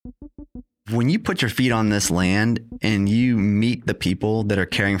when you put your feet on this land and you meet the people that are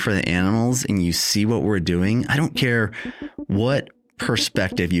caring for the animals and you see what we're doing, I don't care what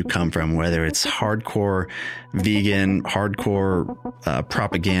perspective you come from, whether it's hardcore vegan, hardcore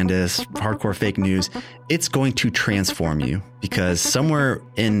propagandist, hardcore fake news, it's going to transform you, because somewhere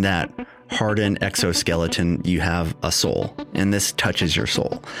in that hardened exoskeleton, you have a soul, and this touches your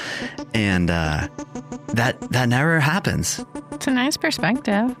soul. And that never happens. It's a nice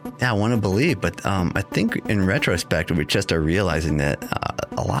perspective. Yeah, I want to believe. But I think in retrospect, we just are realizing that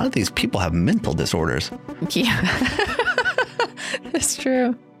a lot of these people have mental disorders. Yeah. It's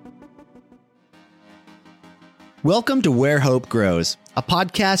true. Welcome to Where Hope Grows, a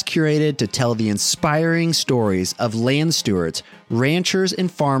podcast curated to tell the inspiring stories of land stewards, ranchers,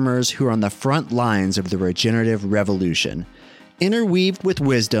 and farmers who are on the front lines of the regenerative revolution. Interweaved with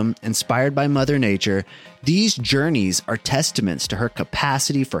wisdom inspired by Mother Nature, these journeys are testaments to her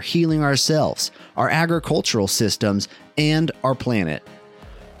capacity for healing ourselves, our agricultural systems, and our planet.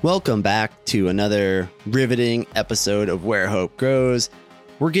 Welcome back to another riveting episode of Where Hope Grows.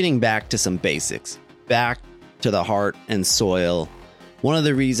 We're getting back to some basics, back to the heart and soil. One of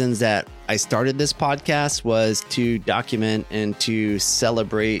the reasons that I started this podcast was to document and to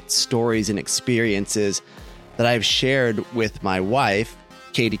celebrate stories and experiences that I've shared with my wife,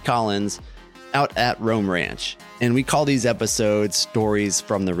 Katie Collins, out at Rome Ranch. And we call these episodes Stories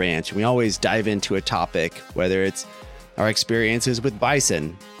from the Ranch. And we always dive into a topic, whether it's our experiences with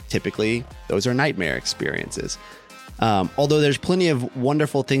bison. Typically, those are nightmare experiences. Although there's plenty of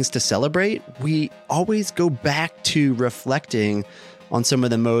wonderful things to celebrate, we always go back to reflecting on some of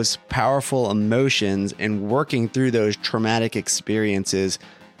the most powerful emotions and working through those traumatic experiences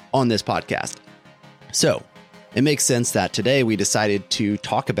on this podcast. So it makes sense that today we decided to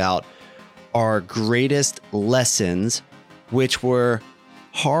talk about our greatest lessons, which were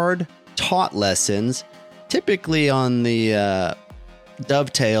hard taught lessons, typically on the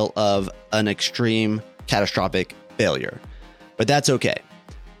dovetail of an extreme catastrophic failure. But that's okay.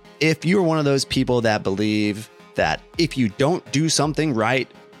 If you're one of those people that believe that if you don't do something right,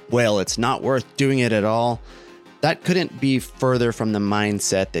 well, it's not worth doing it at all, that couldn't be further from the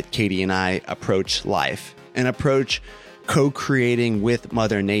mindset that Katie and I approach life and approach co-creating with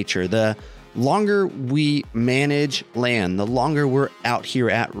Mother Nature. The longer we manage land, the longer we're out here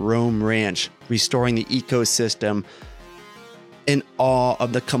at Rome Ranch, restoring the ecosystem, in awe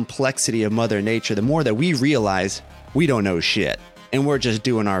of the complexity of Mother Nature, the more that we realize we don't know shit, and we're just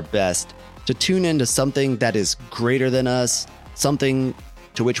doing our best to tune into something that is greater than us, something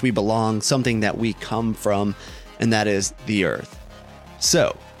to which we belong, something that we come from, and that is the earth.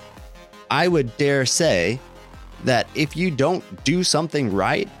 So I would dare say that if you don't do something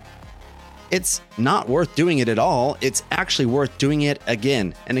right, it's not worth doing it at all. It's actually worth doing it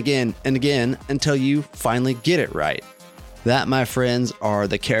again and again and again until you finally get it right. That, my friends, are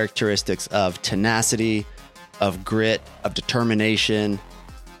the characteristics of tenacity, of grit, of determination,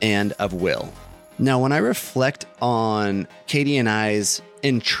 and of will. Now, when I reflect on Katie and I's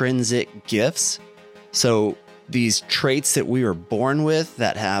intrinsic gifts, so these traits that we were born with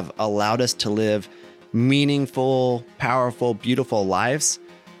that have allowed us to live meaningful, powerful, beautiful lives,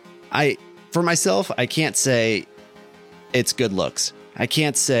 for myself, I can't say it's good looks. I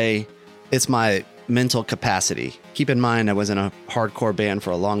can't say it's my mental capacity. Keep in mind, I was in a hardcore band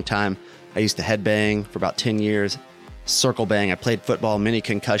for a long time. I used to headbang for about 10 years, circle bang. I played football, many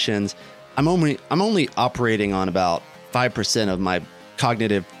concussions. I'm only operating on about 5% of my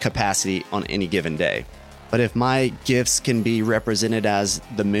cognitive capacity on any given day. But if my gifts can be represented as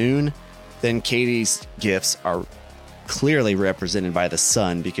the moon, then Katie's gifts are clearly represented by the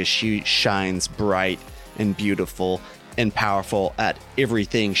sun, because she shines bright and beautiful and powerful at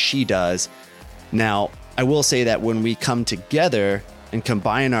everything she does. Now, I will say that when we come together and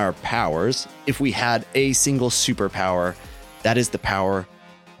combine our powers, if we had a single superpower, that is the power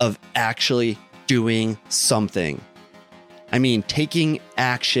of actually doing something. I mean, taking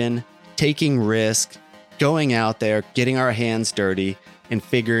action, taking risk, going out there, getting our hands dirty, and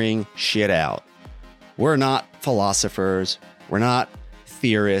figuring shit out. We're not philosophers. We're not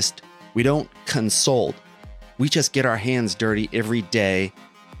theorists. We don't consult. We just get our hands dirty every day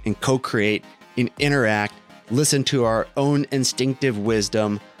and co-create and interact, listen to our own instinctive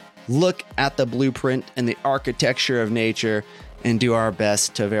wisdom, look at the blueprint and the architecture of nature, and do our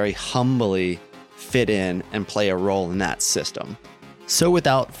best to very humbly fit in and play a role in that system. So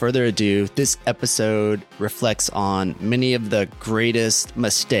without further ado, this episode reflects on many of the greatest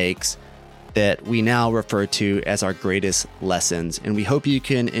mistakes that we now refer to as our greatest lessons. And we hope you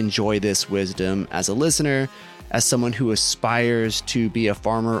can enjoy this wisdom as a listener, as someone who aspires to be a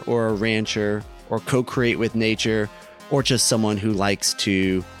farmer or a rancher or co-create with nature, or just someone who likes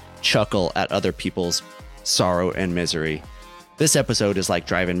to chuckle at other people's sorrow and misery. This episode is like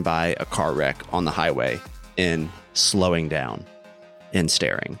driving by a car wreck on the highway and slowing down and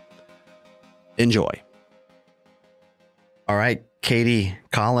staring. Enjoy. All right, Katie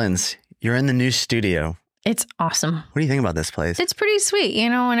Collins, you're in the new studio. It's awesome. What do you think about this place? It's pretty sweet.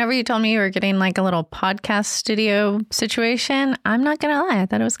 You know, whenever you told me you were getting like a little podcast studio situation, I'm not going to lie. I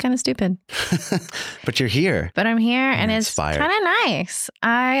thought it was kind of stupid. But you're here. But I'm here and it's inspired. kind of nice.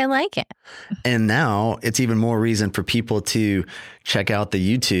 I like it. And now it's even more reason for people to check out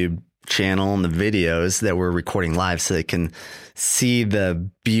the YouTube channel and the videos that we're recording live so they can see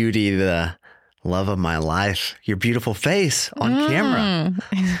the beauty, the love of my life, your beautiful face on camera.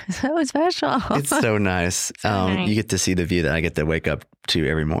 So special. It's so nice. Nice. You get to see the view that I get to wake up to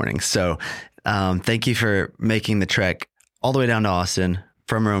every morning. So thank you for making the trek all the way down to Austin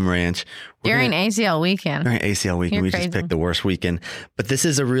from Rome Ranch. During ACL weekend. During ACL weekend. You're We crazy. just picked the worst weekend. But these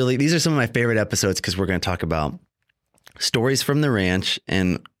are some of my favorite episodes because we're going to talk about stories from the ranch,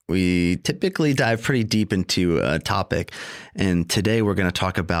 and we typically dive pretty deep into a topic. And today we're going to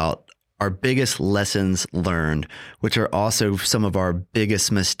talk about our biggest lessons learned, which are also some of our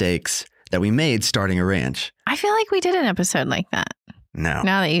biggest mistakes that we made starting a ranch. I feel like we did an episode like that. No,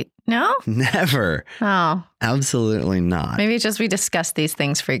 Now that you, no? never. Oh, Absolutely not. maybe it's just we discuss these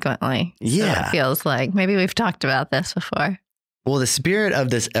things frequently. So Yeah. it feels like maybe we've talked about this before. Well, the spirit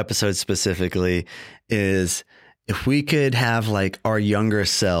of this episode specifically is if we could have like our younger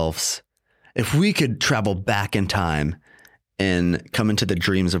selves, if we could travel back in time and come into the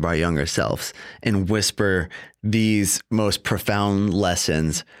dreams of our younger selves and whisper these most profound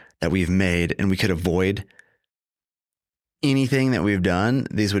lessons that we've made, and we could avoid anything that we've done,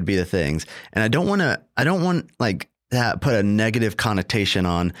 these would be the things. And I don't want like that put a negative connotation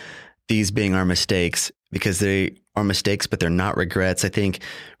on these being our mistakes, because they are mistakes, but they're not regrets. I think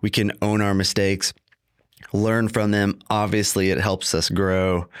we can own our mistakes, learn from them. Obviously, it helps us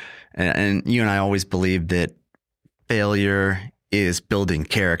grow. And you and I always believe that failure is building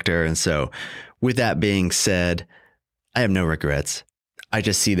character. And so with that being said, I have no regrets. I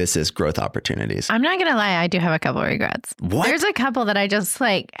just see this as growth opportunities. I'm not going to lie. I do have a couple of regrets. What? There's a couple that I just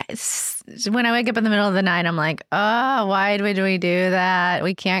like, when I wake up in the middle of the night, I'm like, oh, why did we do that?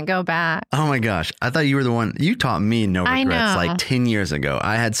 We can't go back. Oh my gosh. I thought you were the one. You taught me no I regrets know. like 10 years ago.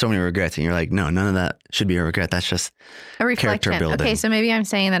 I had so many regrets, and you're like, no, none of that should be a regret. That's just A reflection. character building. Okay, so maybe I'm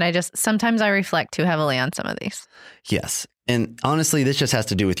saying that sometimes I reflect too heavily on some of these. Yes. And honestly, this just has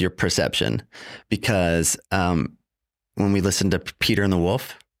to do with your perception, because when we listened to Peter and the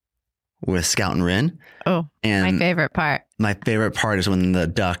Wolf with Scout and Wren, Oh, and my favorite part. my favorite part is when the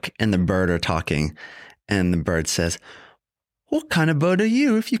duck and the bird are talking, and the bird says, "What kind of bird are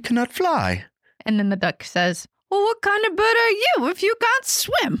you if you cannot fly?" And then the duck says, well, what kind of bird are you if you can't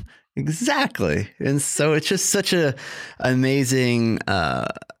swim? Exactly. And so it's just such a amazing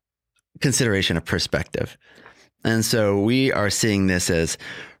consideration of perspective. And so we are seeing this as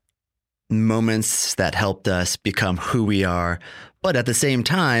moments that helped us become who we are. But at the same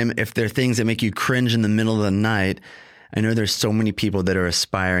time, if there are things that make you cringe in the middle of the night, I know there's so many people that are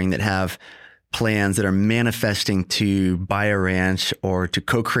aspiring, that have plans, that are manifesting to buy a ranch or to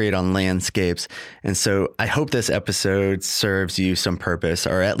co-create on landscapes. And so I hope this episode serves you some purpose,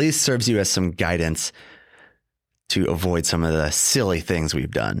 or at least serves you as some guidance to avoid some of the silly things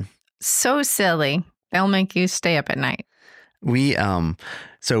we've done. So silly. They'll make you stay up at night. We had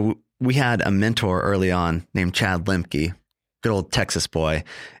a mentor early on named Chad Lemke, good old Texas boy,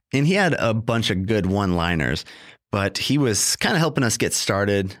 and he had a bunch of good one-liners, but he was kind of helping us get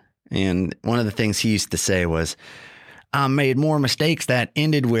started. And one of the things he used to say was, "I made more mistakes that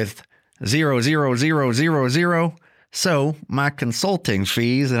ended with 0,0,0,0,0, so my consulting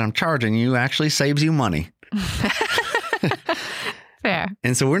fees that I'm charging you actually saves you money." Fair.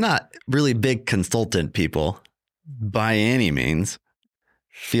 And so we're not really big consultant people by any means.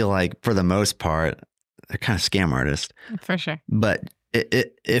 Feel like for the most part, they're kind of scam artists. For sure. But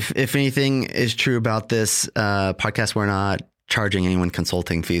if anything is true about this podcast, we're not charging anyone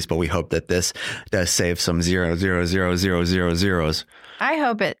consulting fees, but we hope that this does save some 0,0,0,0,0,0. I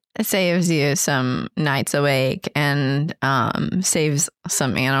hope it saves you some nights awake and saves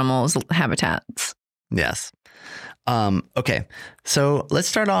some animals' habitats. Yes. Okay. So let's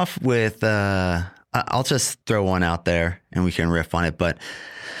start off with, I'll just throw one out there and we can riff on it. But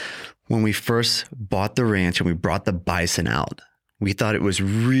when we first bought the ranch and we brought the bison out, we thought it was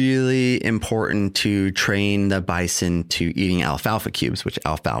really important to train the bison to eating alfalfa cubes, which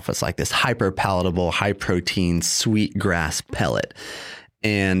alfalfa is like this hyper palatable, high protein, sweet grass pellet.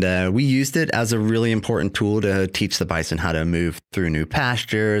 And we used it as a really important tool to teach the bison how to move through new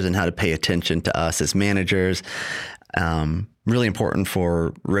pastures and how to pay attention to us as managers. Really important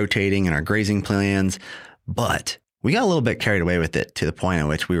for rotating in our grazing plans. But we got a little bit carried away with it to the point at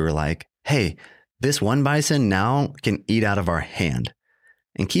which we were like, hey, this one bison now can eat out of our hand.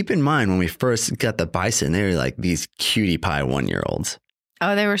 And keep in mind, when we first got the bison, they were like these cutie pie 1-year-olds.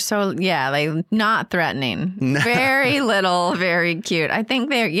 Oh, they were so, like not threatening. Very little, very cute. I think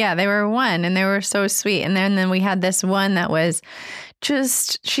they were one and they were so sweet. And then we had this one that was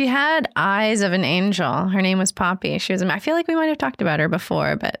she had eyes of an angel. Her name was Poppy. I feel like we might have talked about her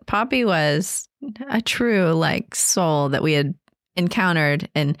before, but Poppy was a true like soul that we had encountered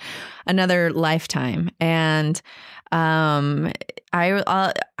in another lifetime. And all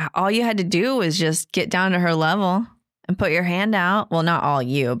you had to do was just get down to her level and put your hand out. Well, not all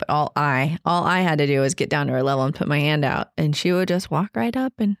you, but all I had to do was get down to her level and put my hand out, and she would just walk right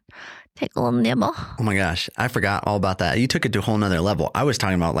up and take a little nibble. Oh my gosh, I forgot all about that. You took it to a whole nother level. I was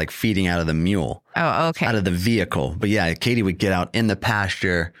talking about like feeding out of the mule. Oh, okay. Out of the vehicle. But yeah, Katie would get out in the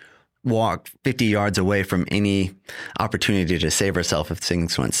pasture, walk 50 yards away from any opportunity to save herself if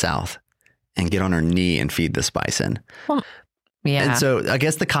things went south, and get on her knee and feed this bison. Well, yeah. And so I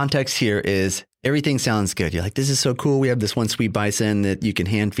guess the context here is everything sounds good. You're like, this is so cool. We have this one sweet bison that you can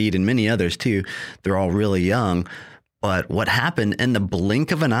hand feed and many others too. They're all really young. But what happened in the blink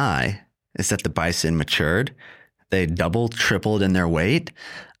of an eye is that the bison matured. They doubled, tripled in their weight.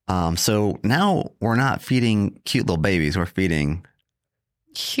 So now we're not feeding cute little babies. We're feeding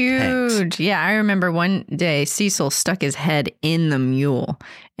huge. tanks. Yeah. I remember one day Cecil stuck his head in the mule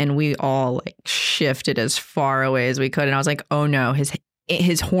and we all like shifted as far away as we could. And I was like, oh no,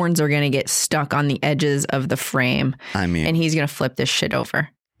 his horns are going to get stuck on the edges of the frame. I mean, and he's going to flip this shit over.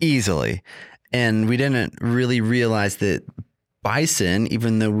 Easily. And we didn't really realize that bison,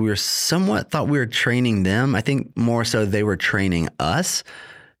 even though we were somewhat thought we were training them, I think more so they were training us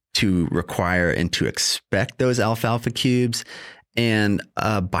to require and to expect those alfalfa cubes. And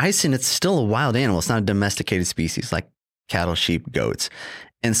bison, it's still a wild animal. It's not a domesticated species like cattle, sheep, goats.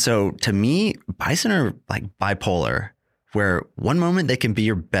 And so to me, bison are like bipolar, where one moment they can be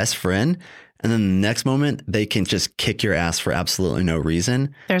your best friend, and then the next moment they can just kick your ass for absolutely no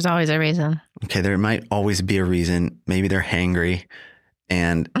reason. There's always a reason. Okay, there might always be a reason. Maybe they're hangry.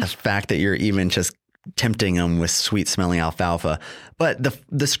 And the fact that you're even just tempting them with sweet smelling alfalfa. But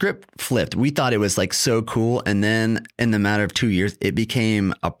the script flipped. We thought it was like so cool. And then in the matter of 2 years, it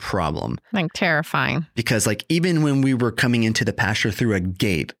became a problem. Like terrifying. Because like even when we were coming into the pasture through a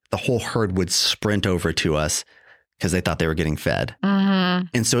gate, the whole herd would sprint over to us because they thought they were getting fed. Mm-hmm.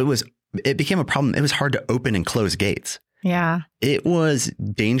 And so it became a problem. It was hard to open and close gates. Yeah. It was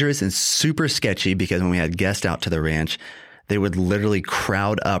dangerous and super sketchy because when we had guests out to the ranch, they would literally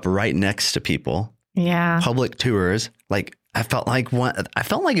crowd up right next to people. Yeah. Public tours. Like I felt like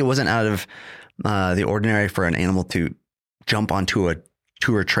it wasn't out of the ordinary for an animal to jump onto a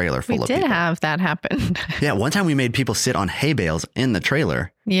tour trailer full of people. We did have that happen. Yeah. One time we made people sit on hay bales in the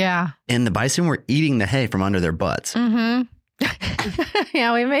trailer. Yeah. And the bison were eating the hay from under their butts. Mm-hmm.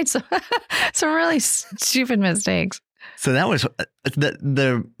 Yeah, we made some really stupid mistakes. So that was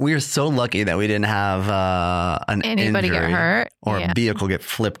we were so lucky that we didn't have anybody get hurt or a vehicle get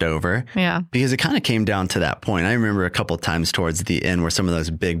flipped over. Yeah, because it kind of came down to that point. I remember a couple of times towards the end where some of those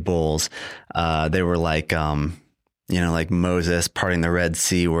big bulls, they were like, like Moses parting the Red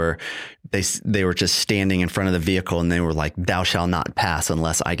Sea, where they were just standing in front of the vehicle and they were like, "Thou shalt not pass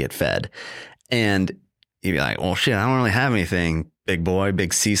unless I get fed," and you'd be like, well, shit, I don't really have anything, big boy,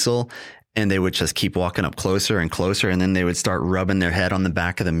 big Cecil. And they would just keep walking up closer and closer. And then they would start rubbing their head on the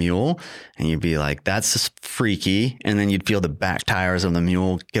back of the mule. And you'd be like, that's just freaky. And then you'd feel the back tires of the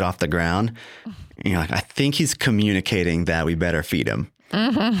mule get off the ground. And you're like, I think he's communicating that we better feed him.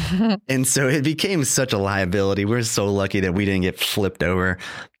 Mm-hmm. And so it became such a liability. We're so lucky that we didn't get flipped over.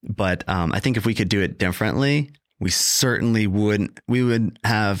 But I think if we could do it differently, we certainly wouldn't. We would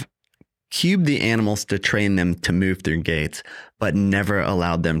have cubed the animals to train them to move through gates, but never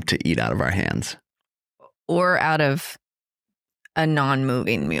allowed them to eat out of our hands. Or out of a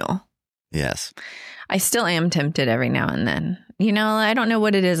non-moving mule. Yes. I still am tempted every now and then. I don't know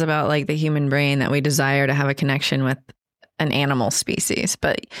what it is about like the human brain that we desire to have a connection with an animal species.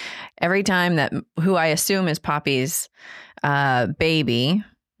 But every time that who I assume is Poppy's baby,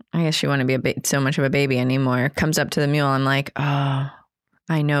 I guess she wouldn't be so much of a baby anymore, comes up to the mule, I'm like, oh,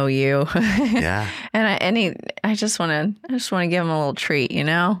 I know you. Yeah. And I I just want to give him a little treat,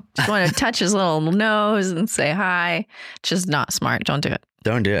 Just want to touch his little nose and say hi. Just not smart. Don't do it.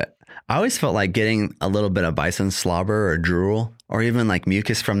 Don't do it. I always felt like getting a little bit of bison slobber or drool or even like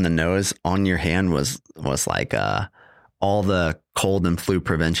mucus from the nose on your hand was like all the cold and flu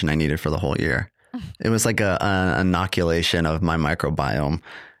prevention I needed for the whole year. It was like a inoculation of my microbiome,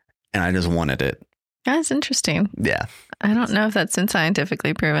 and I just wanted it. That's interesting. Yeah. I don't know if that's been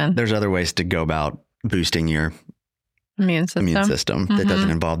scientifically proven. There's other ways to go about boosting your immune system that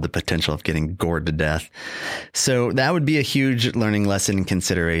doesn't involve the potential of getting gored to death. So that would be a huge learning lesson and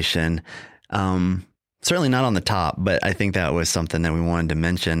consideration. Certainly not on the top, but I think that was something that we wanted to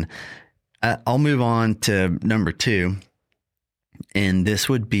mention. I'll move on to number 2. And this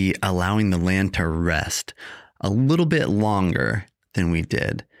would be allowing the land to rest a little bit longer than we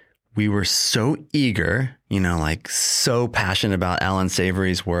did. We were so eager, so passionate about Alan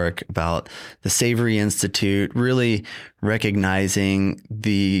Savory's work, about the Savory Institute, really recognizing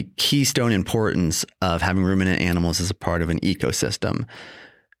the keystone importance of having ruminant animals as a part of an ecosystem.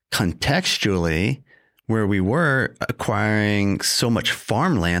 Contextually, where we were acquiring so much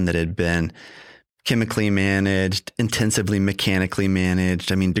farmland that had been chemically managed, intensively mechanically managed,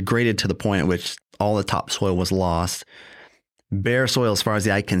 degraded to the point at which all the topsoil was lost. Bare soil as far as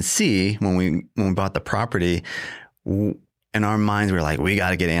the eye can see when we bought the property. In our minds, we were like, we got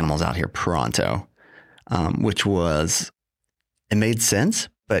to get animals out here pronto, it made sense,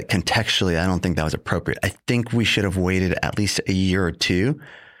 but contextually, I don't think that was appropriate. I think we should have waited at least a year or two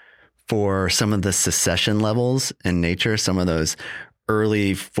for some of the succession levels in nature, some of those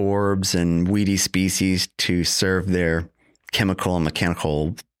early forbs and weedy species to serve their chemical and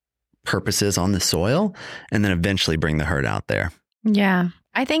mechanical purposes on the soil, and then eventually bring the herd out there. Yeah.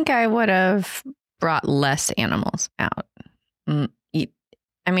 I think I would have brought less animals out. I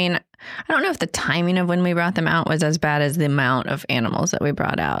don't know if the timing of when we brought them out was as bad as the amount of animals that we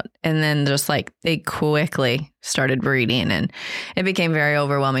brought out. And then just like they quickly started breeding and it became very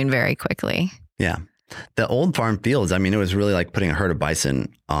overwhelming very quickly. Yeah. The old farm fields, it was really like putting a herd of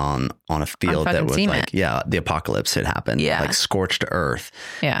bison on a field that was cement. the apocalypse had happened, like scorched earth.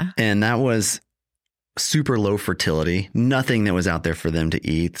 Yeah. And that was super low fertility, nothing that was out there for them to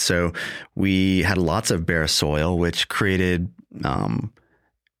eat. So we had lots of bare soil, which created a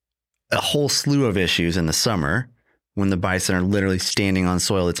whole slew of issues in the summer when the bison are literally standing on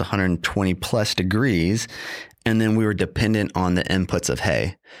soil that's 120 plus degrees. And then we were dependent on the inputs of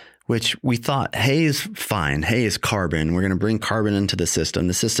hay, which we thought hay is fine. Hay is carbon. We're going to bring carbon into the system.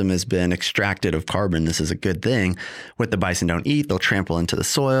 The system has been extracted of carbon. This is a good thing. What the bison don't eat, they'll trample into the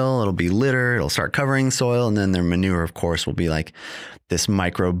soil. It'll be litter. It'll start covering soil. And then their manure, of course, will be like this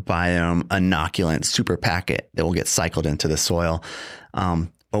microbiome inoculant super packet that will get cycled into the soil. But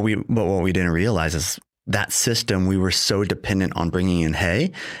what we didn't realize is that system, we were so dependent on bringing in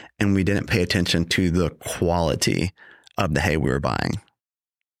hay, and we didn't pay attention to the quality of the hay we were buying.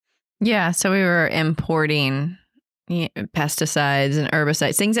 Yeah. So we were importing pesticides and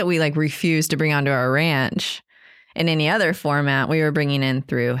herbicides, things that we refused to bring onto our ranch in any other format. We were bringing in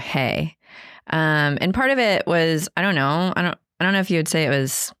through hay. And part of it was, I don't know if you would say it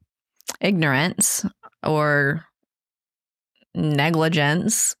was ignorance or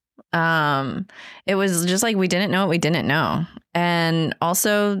negligence. It was just we didn't know what we didn't know. And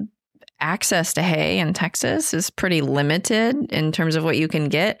also access to hay in Texas is pretty limited in terms of what you can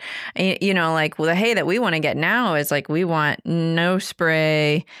get. The hay that we want to get now is we want no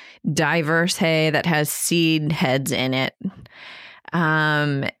spray, diverse hay that has seed heads in it.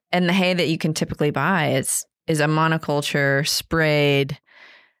 And the hay that you can typically buy is a monoculture sprayed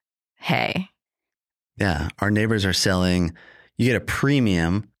hay. Yeah. Our neighbors are selling, you get a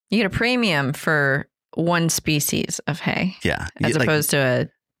premium. You get a premium for one species of hay. Yeah. As opposed to a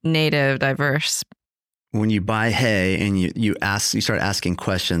native diverse. When you buy hay and you start asking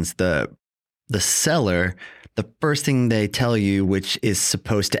questions, the seller, the first thing they tell you, which is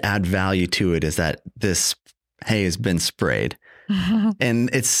supposed to add value to it, is that this hay has been sprayed. And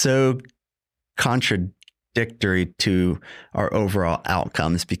it's so contradictory to our overall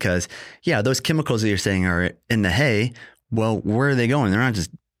outcomes because, those chemicals that you're saying are in the hay. Well, where are they going? They're not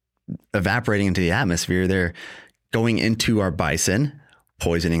just evaporating into the atmosphere. They're going into our bison,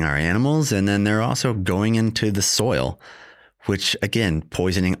 poisoning our animals, and then they're also going into the soil, which again,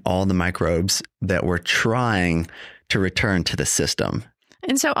 poisoning all the microbes that we're trying to return to the system.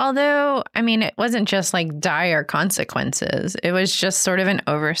 And so although, it wasn't just dire consequences, it was just sort of an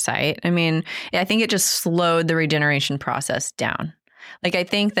oversight. I think it just slowed the regeneration process down. I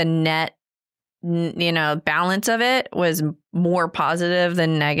think the net balance of it was more positive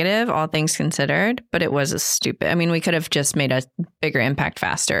than negative, all things considered. But it was we could have just made a bigger impact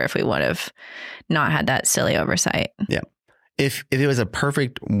faster if we would have not had that silly oversight. Yeah. If it was a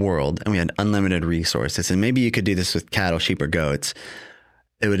perfect world and we had unlimited resources, and maybe you could do this with cattle, sheep, or goats,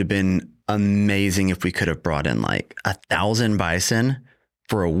 it would have been amazing if we could have brought in like 1,000 bison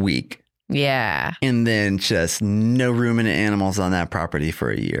for a week. Yeah. And then just no ruminant animals on that property for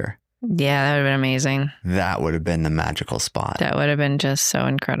a year. Yeah, that would have been amazing. That would have been the magical spot. That would have been just so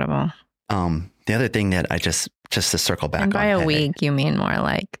incredible. The other thing that I just to circle back on. And by a week, you mean more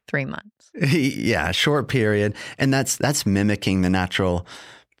like 3 months. Yeah, short period. And that's mimicking the natural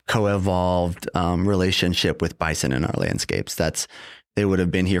co-evolved relationship with bison in our landscapes. They would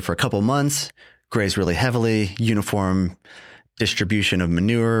have been here for a couple months, grazed really heavily, uniform distribution of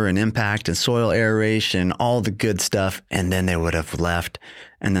manure and impact and soil aeration, all the good stuff. And then they would have left.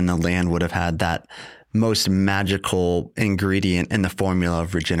 And then the land would have had that most magical ingredient in the formula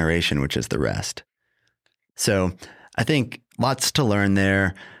of regeneration, which is the rest. So I think lots to learn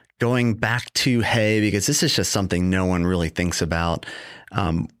there. Going back to hay, because this is just something no one really thinks about.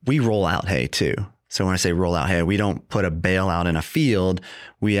 We roll out hay too. So when I say roll out hay, we don't put a bale out in a field.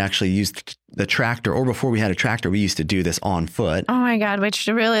 We actually use the tractor, or before we had a tractor, we used to do this on foot. Oh my God, which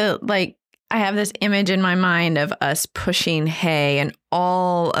really I have this image in my mind of us pushing hay and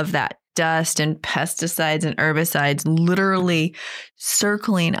all of that dust and pesticides and herbicides literally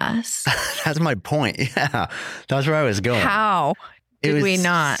circling us. That's my point. Yeah, that's where I was going. How did we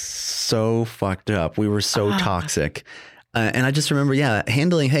not? So fucked up. We were so toxic. And I just remember,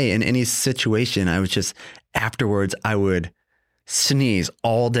 handling hay in any situation, I was just, afterwards, I would sneeze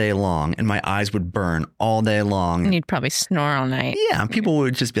all day long and my eyes would burn all day long. And you'd probably snore all night. Yeah. People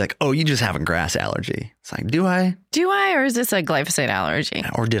would just be like, oh, you just have a grass allergy. It's like, do I? Or is this a glyphosate allergy?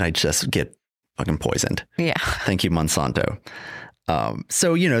 Or did I just get fucking poisoned? Yeah. Thank you, Monsanto.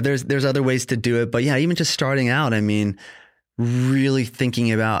 So, there's other ways to do it. But yeah, even just starting out, really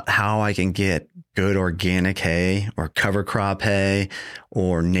thinking about how I can get good organic hay or cover crop hay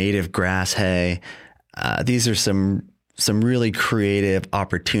or native grass hay. These are some really creative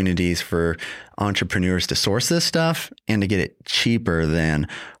opportunities for entrepreneurs to source this stuff and to get it cheaper than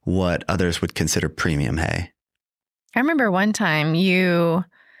what others would consider premium hay. I remember one time you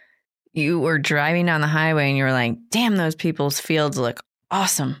were driving down the highway and you were like, damn, those people's fields look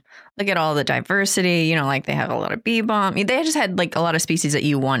awesome. Look at all the diversity, they have a lot of bee balm. They just had a lot of species that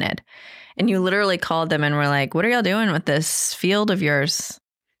you wanted. And you literally called them and were like, what are y'all doing with this field of yours?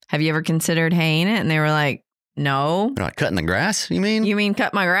 Have you ever considered haying it? And they were like, no. You're not cutting the grass, you mean? You mean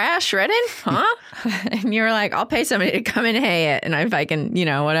cut my grass, shredded? Huh? And you were like, I'll pay somebody to come and hay it. And if I can,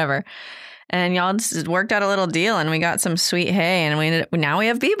 whatever. And y'all just worked out a little deal and we got some sweet hay. And now we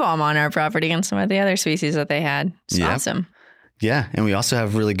have bee balm on our property and some of the other species that they had. It's awesome. Yeah. And we also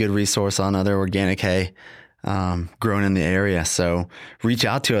have really good resource on other organic hay grown in the area. So reach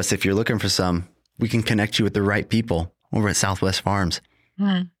out to us if you're looking for some. We can connect you with the right people over at Southwest Farms.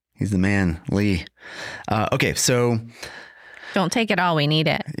 He's the man, Lee. Okay, so don't take it all. We need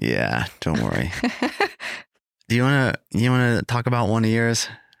it. Yeah, don't worry. Do you want to talk about one of yours?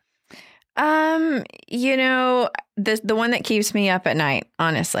 The one that keeps me up at night,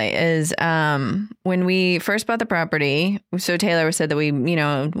 honestly, is when we first bought the property. So Taylor said that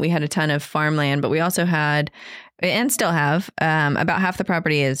we had a ton of farmland, but we also had, and still have, about half the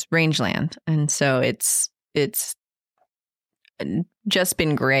property is rangeland. And so it's just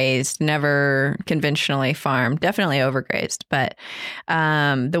been grazed, never conventionally farmed, definitely overgrazed. But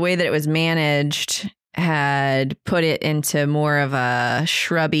the way that it was managed had put it into more of a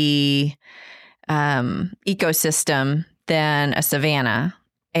shrubby ecosystem than a savanna.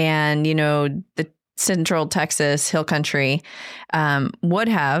 And, the central Texas hill country would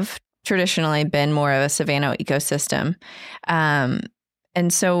have traditionally been more of a savanna ecosystem. And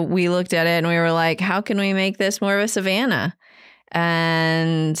so we looked at it and we were like, how can we make this more of a savanna?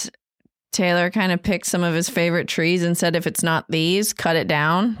 And Taylor kind of picked some of his favorite trees and said, if it's not these, cut it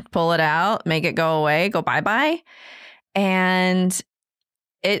down, pull it out, make it go away, go bye-bye. And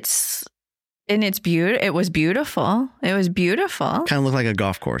it was beautiful. It was beautiful. Kind of looked like a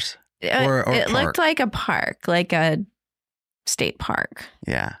golf course. Or it looked like a park, like a state park.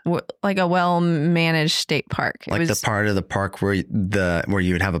 Yeah. Like a well-managed state park. Like the part of the park where you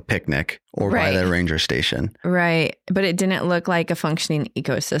would have a picnic or by the ranger station. Right. But it didn't look like a functioning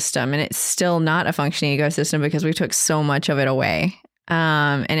ecosystem. And it's still not a functioning ecosystem because we took so much of it away.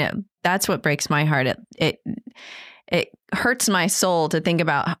 That's what breaks my heart. It hurts my soul to think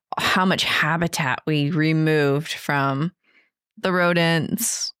about how much habitat we removed from the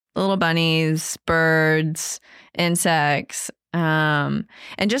rodents, little bunnies, birds, insects, and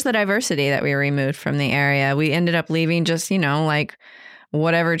just the diversity that we removed from the area. We ended up leaving just, like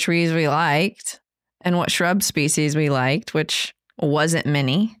whatever trees we liked and what shrub species we liked, which wasn't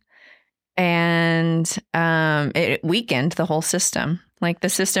many. And it weakened the whole system. Like the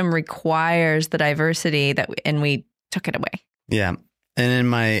system requires the diversity and we took it away. Yeah. And in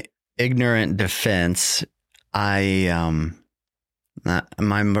my ignorant defense, my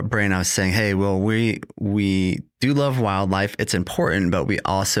brain, I was saying, hey, well, we do love wildlife. It's important, but we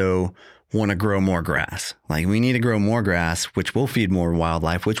also want to grow more grass. Like we need to grow more grass, which will feed more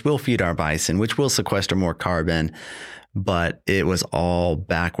wildlife, which will feed our bison, which will sequester more carbon. But it was all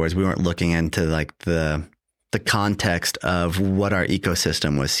backwards. We weren't looking into like the context of what our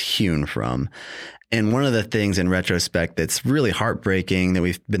ecosystem was hewn from. And one of the things in retrospect that's really heartbreaking that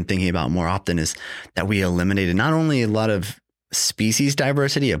we've been thinking about more often is that we eliminated not only a lot of species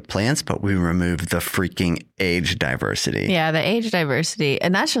diversity of plants, but we removed the freaking age diversity. Yeah, the age diversity.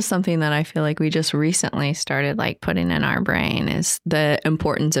 And that's just something that I feel like we just recently started like putting in our brain is the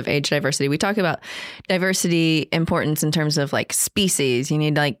importance of age diversity. We talk about diversity importance in terms of like species. You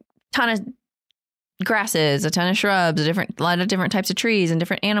need like a ton of grasses, a ton of shrubs, a lot of different types of trees and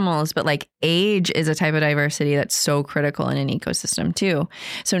different animals. But like age is a type of diversity that's so critical in an ecosystem too.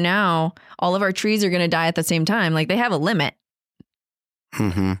 So now all of our trees are going to die at the same time. Like they have a limit.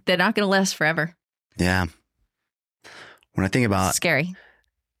 Mm-hmm. They're not going to last forever. Yeah. When I think about scary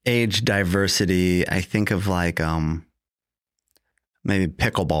age diversity, I think of like maybe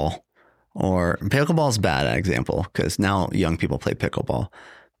pickleball. Or pickleball's a bad example because now young people play pickleball.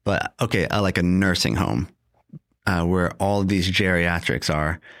 But okay, like a nursing home where all of these geriatrics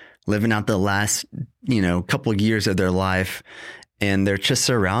are living out the last, couple of years of their life, and they're just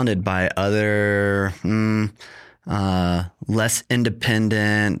surrounded by other less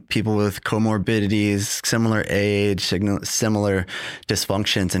independent people with comorbidities, similar age, similar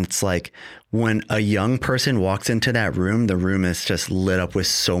dysfunctions. And it's like when a young person walks into that room, the room is just lit up with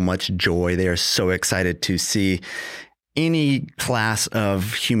so much joy. They are so excited to see any class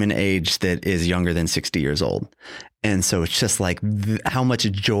of human age that is younger than 60 years old. And so it's just like how much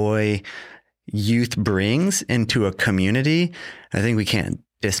joy youth brings into a community. I think we can't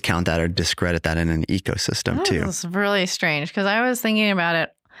discount that or discredit that in an ecosystem too. It's really strange because I was thinking about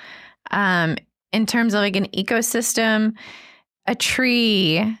it in terms of like an ecosystem, a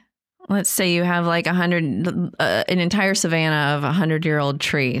tree. Let's say you have like an entire savanna of 100-year-old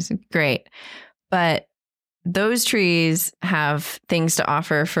trees. Great. But those trees have things to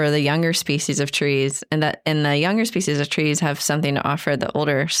offer for the younger species of trees, and the younger species of trees have something to offer the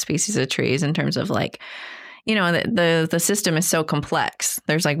older species of trees in terms of like, the system is so complex.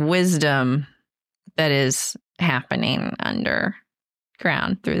 There's like wisdom that is happening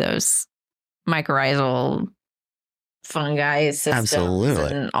underground through those mycorrhizal fungi systems.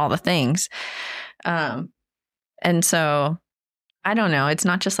 Absolutely. And all the things. And so I don't know. It's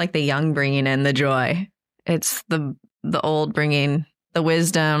not just like the young bringing in the joy. It's the old bringing the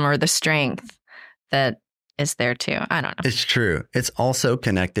wisdom or the strength that is there too. I don't know. It's true. It's also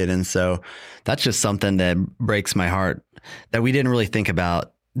connected. And so that's just something that breaks my heart that we didn't really think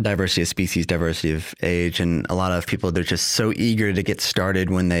about diversity of species, diversity of age. And a lot of people, they're just so eager to get started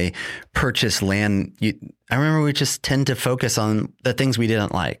when they purchase land. I remember we just tend to focus on the things we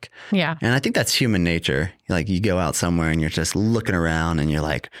didn't like. Yeah. And I think that's human nature. Like you go out somewhere and you're just looking around and you're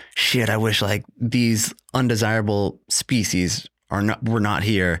like, shit, I wish like these undesirable species were not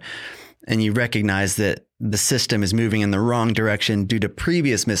here. And you recognize that the system is moving in the wrong direction due to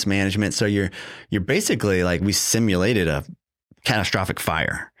previous mismanagement. So you're basically like, we simulated a catastrophic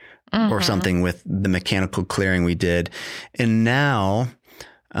fire or something with the mechanical clearing we did. And now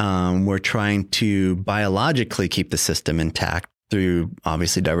we're trying to biologically keep the system intact through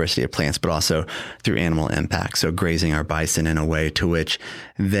obviously diversity of plants, but also through animal impact. So grazing our bison in a way to which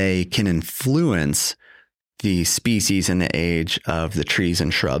they can influence the species and the age of the trees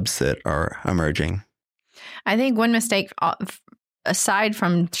and shrubs that are emerging. I think one mistake, aside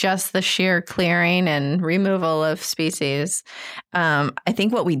from just the sheer clearing and removal of species, I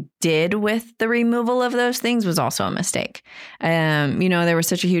think what we did with the removal of those things was also a mistake. There was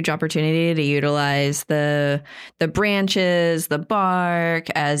such a huge opportunity to utilize the branches, the bark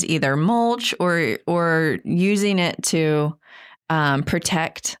as either mulch or using it to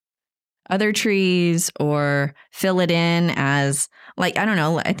protect other trees or fill it in as like, I don't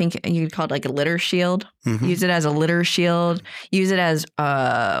know, I think you could call it like a litter shield. Mm-hmm. Use it as a litter shield. Use it as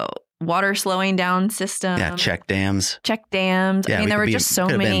a water slowing down system. Yeah, check dams. Yeah, I mean, there were just so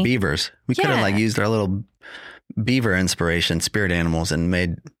many. Been beavers. We could have like used our little beaver inspiration, spirit animals, and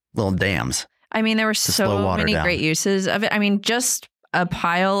made little dams. I mean, there were slow so water many down. great uses of it. I mean, just a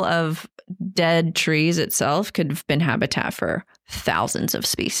pile of dead trees itself could have been habitat for thousands of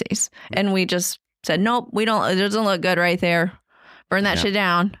species. And we just said, nope, it doesn't look good right there. Burn that shit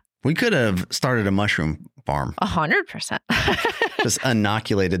down. We could have started a mushroom farm. 100%. Just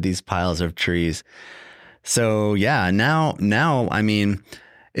inoculated these piles of trees. So yeah, now, I mean,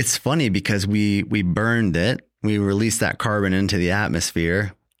 it's funny because we burned it. We released that carbon into the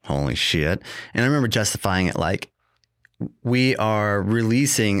atmosphere. Holy shit. And I remember justifying it like, we are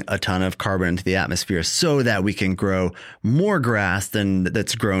releasing a ton of carbon into the atmosphere so that we can grow more grass than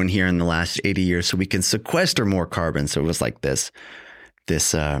that's grown here in the last 80 years. So we can sequester more carbon. So it was like this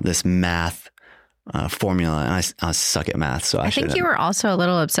math formula. And I suck at math. So I think you were also a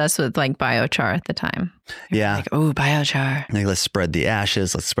little obsessed with like biochar at the time. Yeah. Like, oh, biochar. Like, let's spread the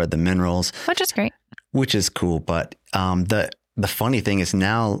ashes. Let's spread the minerals. Which is great. Which is cool. But the funny thing is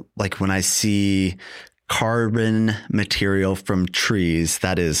now, like when I see carbon material from trees,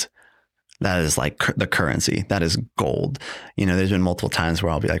 that is like the currency. That is gold. You know, there's been multiple times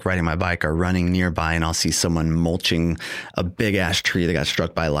where I'll be like riding my bike or running nearby and I'll see someone mulching a big ass tree that got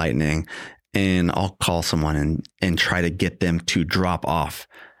struck by lightning. And I'll call someone and try to get them to drop off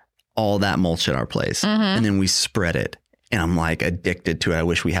all that mulch at our place. Mm-hmm. And then we spread it. And I'm like addicted to it. I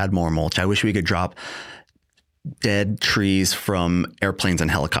wish we had more mulch. I wish we could drop dead trees from airplanes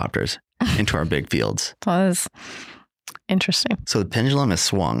and helicopters into our big fields. That was interesting. So the pendulum has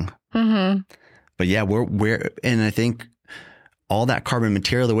swung. Mm-hmm. But yeah, and I think all that carbon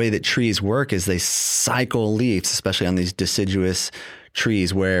material, the way that trees work is they cycle leaves, especially on these deciduous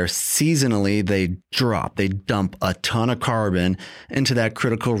trees where seasonally they dump a ton of carbon into that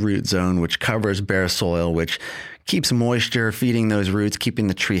critical root zone, which covers bare soil, which keeps moisture, feeding those roots, keeping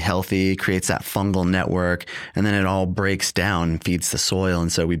the tree healthy, creates that fungal network, and then it all breaks down and feeds the soil.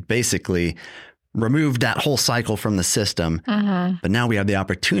 And so we basically removed that whole cycle from the system. Mm-hmm. But now we have the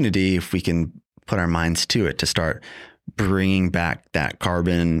opportunity, if we can put our minds to it, to start bringing back that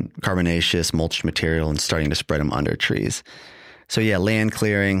carbonaceous mulched material and starting to spread them under trees. So yeah, land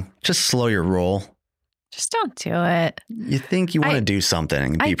clearing, just slow your roll. Just don't do it. You think you want to do something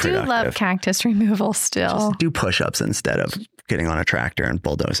and be productive. I do love cactus removal still. Just do push-ups instead of getting on a tractor and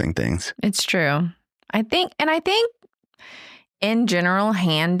bulldozing things. It's true. I think in general,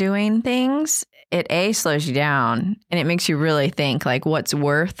 hand doing things, it slows you down and it makes you really think like what's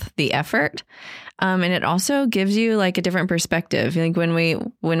worth the effort. And it also gives you like a different perspective. Like when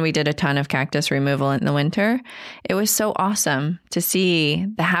we did a ton of cactus removal in the winter, it was so awesome to see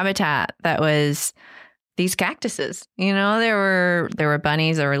the habitat that was these cactuses. You know, there were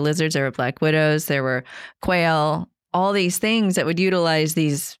bunnies, there were lizards, there were black widows, there were quail, all these things that would utilize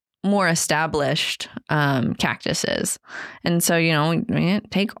these more established cactuses. And so, you know, we didn't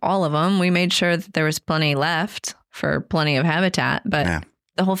take all of them. We made sure that there was plenty left for plenty of habitat, but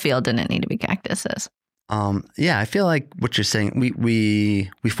the whole field didn't need to be cactuses. Yeah, I feel like what you're saying, we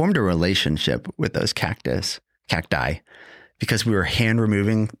formed a relationship with those cacti, because we were hand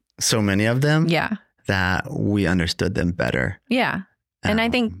removing so many of them. Yeah. That we understood them better. Yeah. And I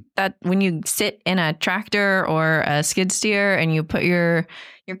think that when you sit in a tractor or a skid steer and you put your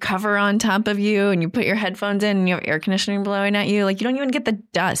cover on top of you and you put your headphones in and you have air conditioning blowing at you, like you don't even get the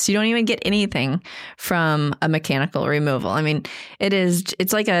dust. You don't even get anything from a mechanical removal. I mean,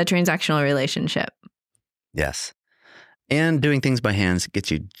 it's like a transactional relationship. Yes. And doing things by hands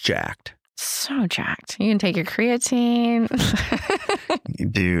gets you jacked. So jacked. You can take your creatine. You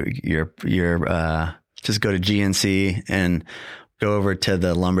do your just go to GNC and go over to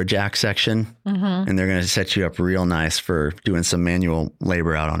the lumberjack section, and they're going to set you up real nice for doing some manual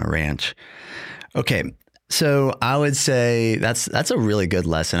labor out on a ranch. Okay. So I would say that's a really good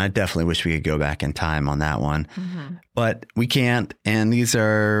lesson. I definitely wish we could go back in time on that one, but we can't. And these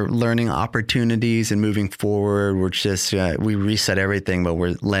are learning opportunities and moving forward. We're just, we reset everything, but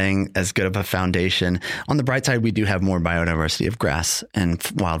we're laying as good of a foundation. On the bright side, we do have more biodiversity of grass and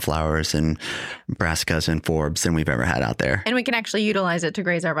wildflowers and brassicas and forbs than we've ever had out there. And we can actually utilize it to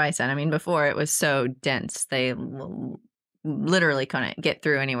graze our bison. I mean, before it was so dense, they literally couldn't get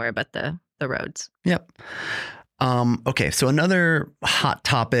through anywhere but the roads. Yep. Okay. So another hot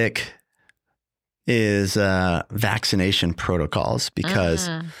topic is vaccination protocols, because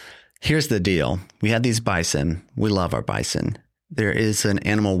here's the deal. We have these bison. We love our bison. There is an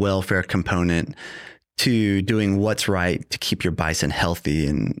animal welfare component to doing what's right to keep your bison healthy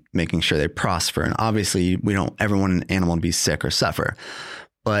and making sure they prosper. And obviously we don't ever want an animal to be sick or suffer.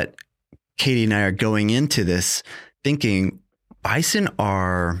 But Katie and I are going into this thinking bison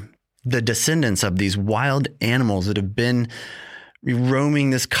are the descendants of these wild animals that have been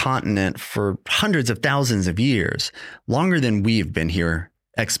roaming this continent for hundreds of thousands of years, longer than we've been here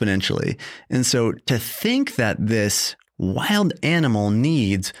exponentially. And so to think that this wild animal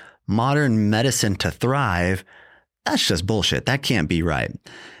needs modern medicine to thrive, that's just bullshit. That can't be right.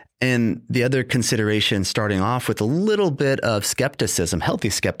 And the other consideration, starting off with a little bit of skepticism, healthy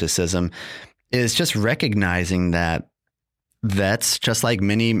skepticism, is just recognizing that vets, just like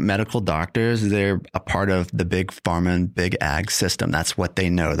many medical doctors, they're a part of the big pharma and big ag system. That's what they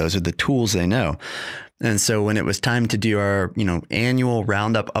know. Those are the tools they know. And so when it was time to do our, annual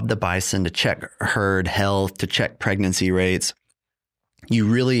roundup of the bison to check herd health, to check pregnancy rates, you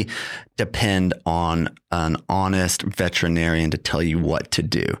really depend on an honest veterinarian to tell you what to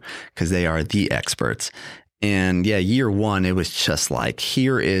do because they are the experts. And yeah, year one, it was just like,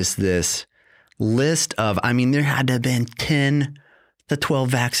 here is this list of, there had to have been 10 to 12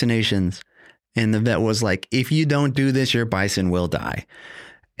 vaccinations. And the vet was like, if you don't do this, your bison will die.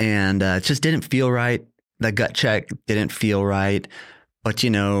 And it just didn't feel right. The gut check didn't feel right. But,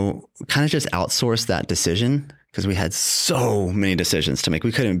 kind of just outsourced that decision because we had so many decisions to make.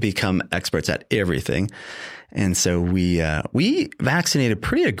 We couldn't become experts at everything. And so we vaccinated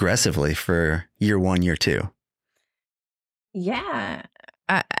pretty aggressively for year one, year two. Yeah.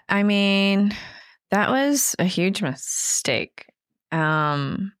 That was a huge mistake.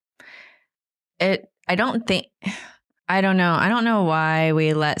 I don't know why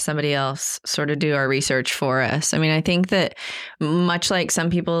we let somebody else sort of do our research for us. I think that much like some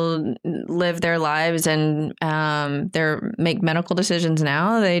people live their lives and make medical decisions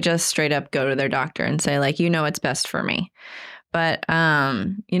now, they just straight up go to their doctor and say, like, what's best for me. But,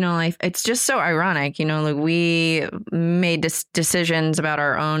 it's just so ironic, we made decisions about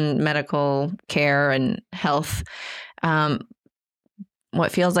our own medical care and health,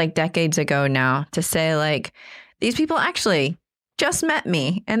 what feels like decades ago now, to say, like, these people actually just met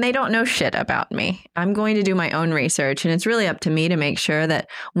me and they don't know shit about me. I'm going to do my own research, and it's really up to me to make sure that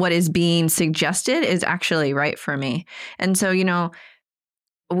what is being suggested is actually right for me. And so,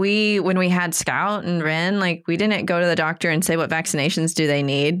 when we had Scout and Ren, like, we didn't go to the doctor and say, what vaccinations do they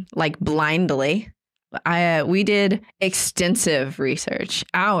need? Like, blindly. We did extensive research,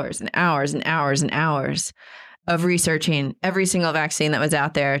 hours and hours and hours and hours of researching every single vaccine that was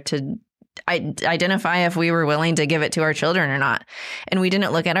out there to identify if we were willing to give it to our children or not. And we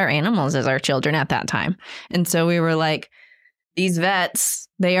didn't look at our animals as our children at that time. And so we were like, these vets,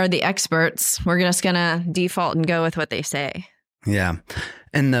 they are the experts. We're just going to default and go with what they say. Yeah.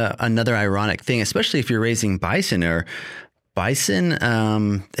 And another ironic thing, especially if you're raising bison,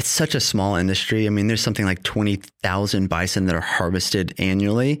 it's such a small industry. There's something like 20,000 bison that are harvested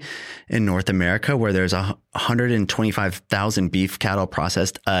annually in North America, where there's 125,000 beef cattle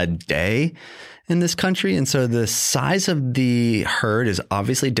processed a day in this country. And so the size of the herd is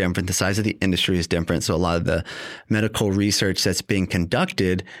obviously different. The size of the industry is different. So a lot of the medical research that's being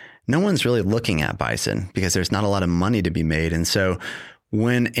conducted, no one's really looking at bison because there's not a lot of money to be made. And so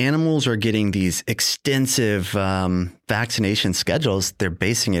when animals are getting these extensive vaccination schedules, they're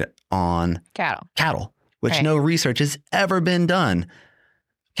basing it on cattle, which right. No research has ever been done.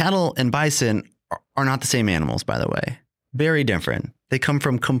 Cattle and bison are not the same animals, by the way. Very different. They come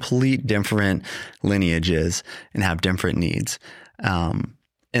from complete different lineages and have different needs.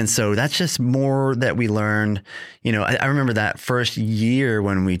 And so that's just more that we learned. I remember that first year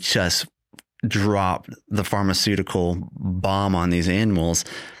when we just dropped the pharmaceutical bomb on these animals,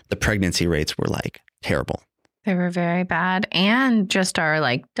 the pregnancy rates were like terrible. They were very bad. And just our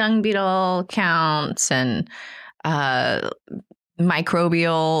like dung beetle counts and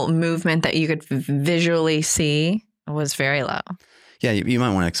microbial movement that you could visually see was very low. Yeah, you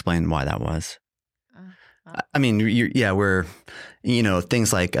might want to explain why that was. We're,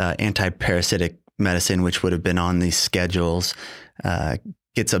 things like anti-parasitic medicine, which would have been on these schedules,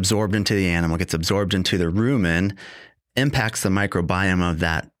 gets absorbed into the animal, gets absorbed into the rumen, impacts the microbiome of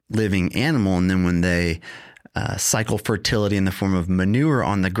that living animal. And then when they cycle fertility in the form of manure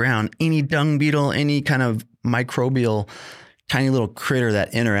on the ground, any dung beetle, any kind of microbial tiny little critter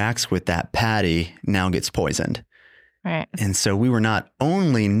that interacts with that patty now gets poisoned. Right. And so we were not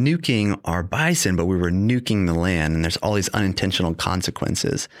only nuking our bison, but we were nuking the land, and there's all these unintentional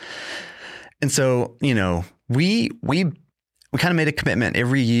consequences. And so, we kind of made a commitment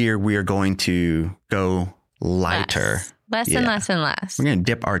every year. We are going to go lighter. Less and less and less. We're going to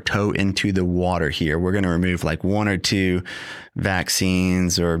dip our toe into the water here. We're going to remove like 1 or 2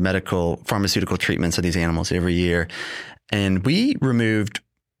 vaccines or pharmaceutical treatments of these animals every year. And we removed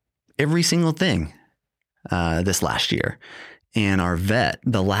every single thing this last year. And our vet,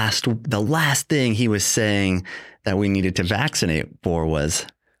 the last thing he was saying that we needed to vaccinate for was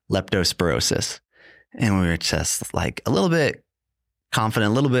leptospirosis. And we were just like a little bit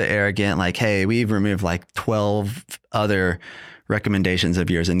confident, a little bit arrogant, like, hey, we've removed like 12 other recommendations of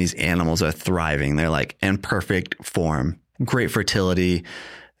yours and these animals are thriving. They're like in perfect form, great fertility,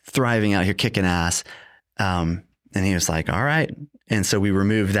 thriving out here, kicking ass. And he was like, all right. And so we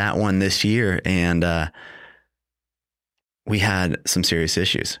removed that one this year, and we had some serious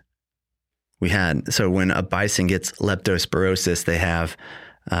issues. So when a bison gets leptospirosis, they have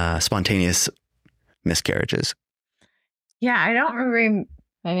spontaneous miscarriages. Yeah, I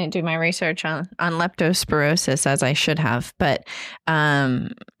didn't do my research on leptospirosis as I should have, but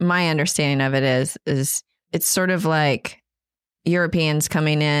my understanding of it is it's sort of like Europeans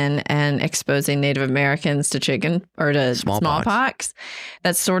coming in and exposing Native Americans to chicken or to smallpox.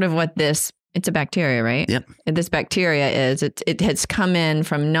 That's sort of what it's a bacteria, right? Yep. This bacteria it has come in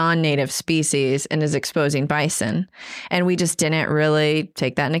from non-native species and is exposing bison. And we just didn't really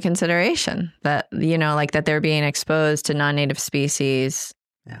take that into consideration, that, like that they're being exposed to non-native species.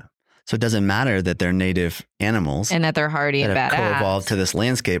 Yeah. So it doesn't matter that they're native animals and that they're hardy and that badass. have co-evolved to this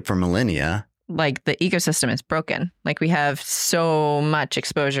landscape for millennia. Like the ecosystem is broken. Like we have so much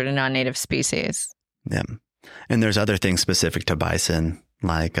exposure to non-native species. Yeah. And there's other things specific to bison,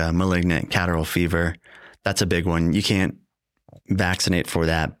 like malignant catarrhal fever. That's a big one. You can't vaccinate for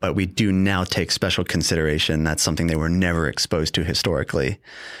that, but we do now take special consideration. That's something they were never exposed to historically.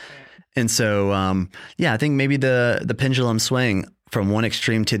 And so, I think maybe the pendulum swing from one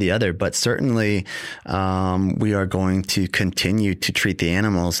extreme to the other, but certainly we are going to continue to treat the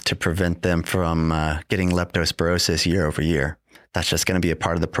animals to prevent them from getting leptospirosis year over year. That's just going to be a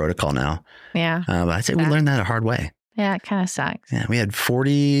part of the protocol now. Yeah. But I'd say we learned that a hard way. Yeah, it kind of sucks. Yeah, we had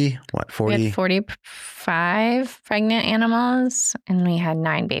 40. We had 45 pregnant animals, and we had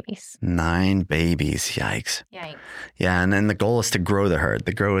 9 babies. 9 babies. Yikes. Yikes. Yeah, and then the goal is to grow the herd.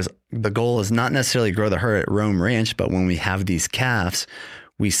 The goal is not necessarily grow the herd at Rome Ranch, but when we have these calves,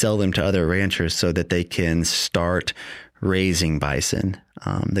 we sell them to other ranchers so that they can start raising bison.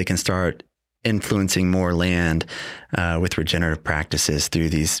 They can start influencing more land with regenerative practices through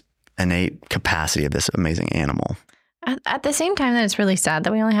these innate capacity of this amazing animal. At the same time that it's really sad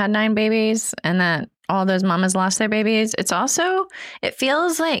that we only had 9 babies and that all those mamas lost their babies, it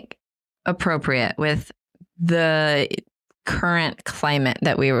feels like appropriate with the current climate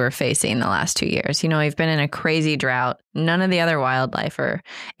that we were facing the last 2 years. We've been in a crazy drought. None of the other wildlife are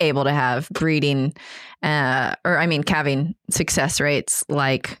able to have breeding calving success rates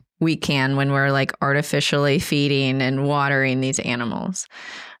like we can when we're like artificially feeding and watering these animals.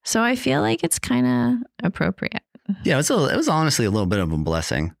 So I feel like it's kind of appropriate. Yeah, it was honestly a little bit of a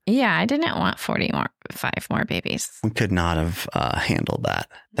blessing. Yeah, I didn't want 5 more babies. We could not have handled that.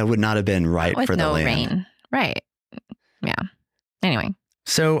 That would not have been right for the land. Rain. Right. Yeah. Anyway.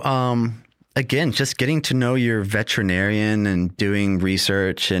 So, again, just getting to know your veterinarian and doing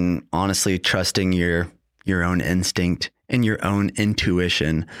research and honestly trusting your own instinct and your own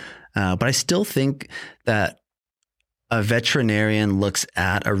intuition. But I still think that a veterinarian looks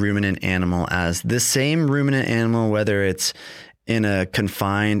at a ruminant animal as the same ruminant animal, whether it's in a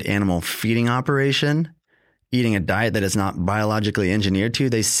confined animal feeding operation, eating a diet that is not biologically engineered to.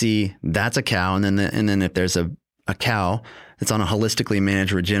 They see that's a cow. And then if there's a cow that's on a holistically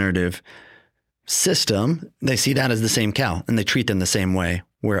managed regenerative system, they see that as the same cow and they treat them the same way,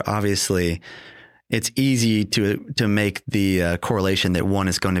 where obviously it's easy to make the correlation that one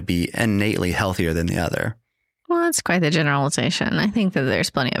is going to be innately healthier than the other. Well, that's quite the generalization. I think that there's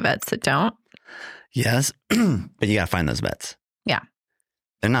plenty of vets that don't. Yes, but you got to find those vets. Yeah.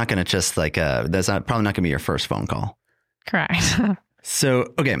 They're not going to just that's probably not going to be your first phone call. Correct.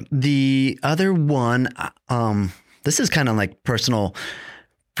 So, okay. The other one, this is kind of like personal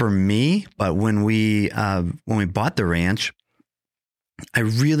for me, but when we bought the ranch, I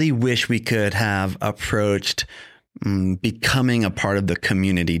really wish we could have approached becoming a part of the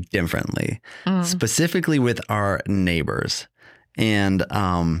community differently, specifically with our neighbors. And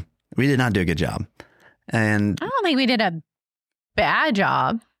we did not do a good job. And I don't think we did a bad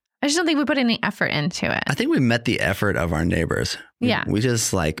job. I just don't think we put any effort into it. I think we met the effort of our neighbors. Yeah. We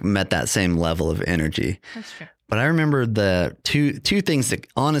just met that same level of energy. That's true. But I remember the two things that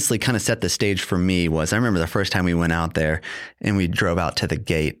honestly kind of set the stage for me was I remember the first time we went out there and we drove out to the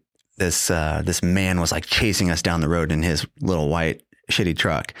gate. This man was chasing us down the road in his little white shitty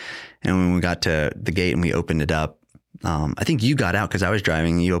truck. And when we got to the gate and we opened it up, I think you got out because I was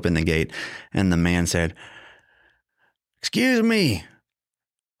driving. You opened the gate and the man said, "Excuse me,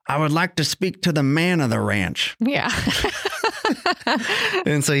 I would like to speak to the man of the ranch." Yeah.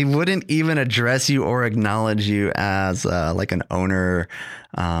 And so he wouldn't even address you or acknowledge you as like an owner,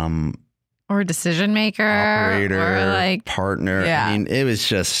 or decision maker, operator, or like partner. Yeah. I mean, it was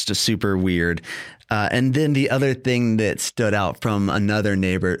just super weird. And then the other thing that stood out from another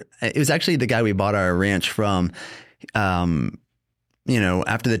neighbor, it was actually the guy we bought our ranch from.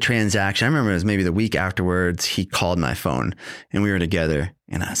 After the transaction, I remember it was maybe the week afterwards, he called my phone and we were together,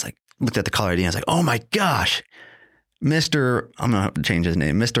 and I was like, looked at the caller ID and I was like, oh my gosh, I'm going to have to change his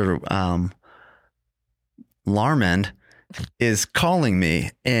name. Mr. Larmond is calling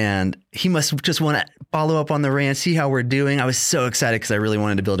me, and he must just want to follow up on the ranch, see how we're doing. I was so excited because I really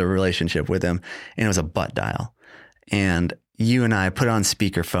wanted to build a relationship with him, and it was a butt dial. And you and I put on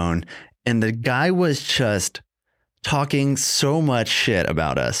speakerphone, and the guy was just talking so much shit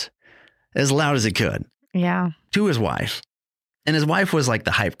about us as loud as he could. Yeah. To his wife. And his wife was like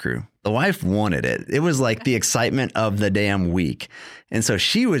the hype crew. The wife wanted it. It was like the excitement of the damn week. And so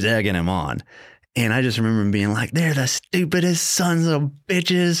she was egging him on. And I just remember him being like, they're the stupidest sons of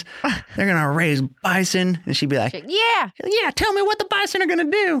bitches. They're going to raise bison. And she'd be like, yeah, tell me what the bison are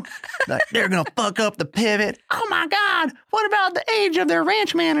going to do. Like, they're going to fuck up the pivot. Oh my God. What about the age of their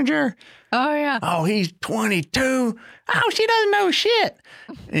ranch manager? Oh, yeah. Oh, he's 22. Oh, she doesn't know shit.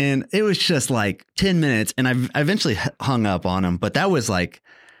 And it was just like 10 minutes. And I eventually hung up on him. But that was like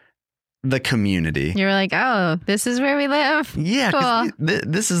the community. You were like, oh, this is where we live. Yeah. Cool.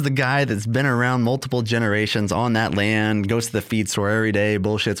 This is the guy that's been around multiple generations on that land, goes to the feed store every day,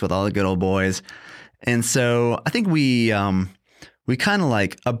 bullshits with all the good old boys. And so I think we kind of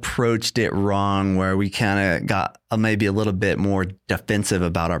like approached it wrong, where we kind of got maybe a little bit more defensive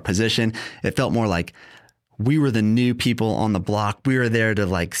about our position. It felt more like we were the new people on the block. We were there to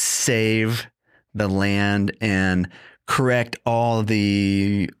like save the land and correct all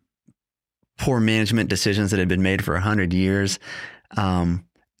the poor management decisions that had been made for 100 years. And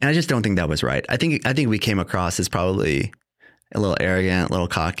I just don't think that was right. I think we came across as probably a little arrogant, a little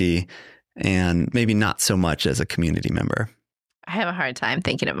cocky, and maybe not so much as a community member. I have a hard time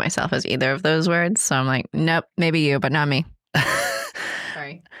thinking of myself as either of those words. So I'm like, nope, maybe you, but not me.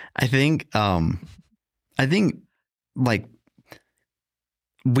 Sorry. I think like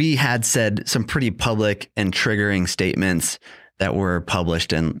we had said some pretty public and triggering statements that were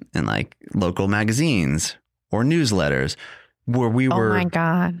published in like local magazines or newsletters where we were. Oh my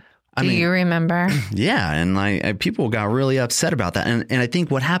God. Do you remember? Yeah. And like people got really upset about that. And I think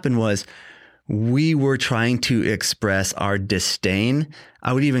what happened was we were trying to express our disdain.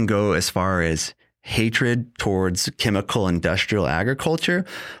 I would even go as far as hatred towards chemical industrial agriculture,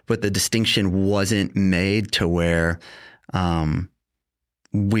 but the distinction wasn't made to where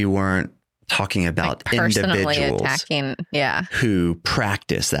we weren't talking about like individuals attacking, who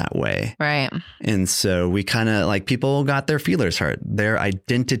practice that way. Right. And so we kind of like people got their feelers hurt. Their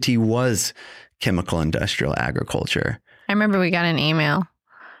identity was chemical industrial agriculture. I remember we got an email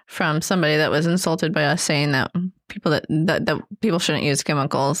from somebody that was insulted by us saying that people that people shouldn't use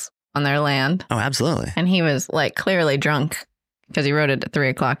chemicals on their land. Oh, absolutely. And he was like clearly drunk because he wrote it at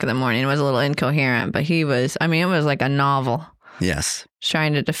 3:00 in the morning. It was a little incoherent, but it was like a novel. Yes.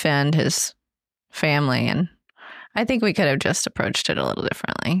 Trying to defend his family. And I think we could have just approached it a little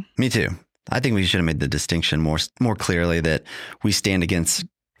differently. Me too. I think we should have made the distinction more clearly that we stand against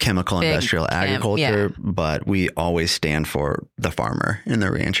chemical industrial agriculture, but we always stand for the farmer and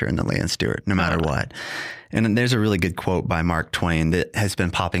the rancher and the land steward, no matter what. And there's a really good quote by Mark Twain that has been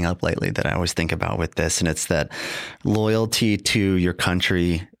popping up lately that I always think about with this. And it's that loyalty to your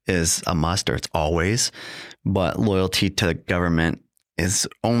country is a must, or it's always, but loyalty to the government is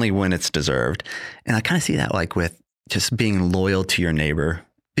only when it's deserved. And I kind of see that like with just being loyal to your neighbor,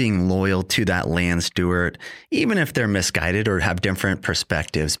 being loyal to that land steward, even if they're misguided or have different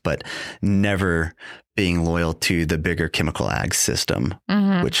perspectives, but never being loyal to the bigger chemical ag system,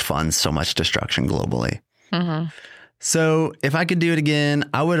 which funds so much destruction globally. Mm-hmm. So if I could do it again,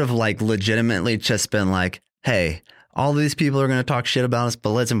 I would have like legitimately just been like, hey, all these people are going to talk shit about us, but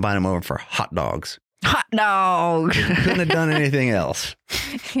let's invite them over for hot dogs. Hot dog. Couldn't have done anything else.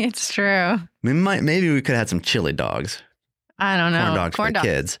 It's true. Maybe we could have had some chili dogs. I don't know. Corn dogs for the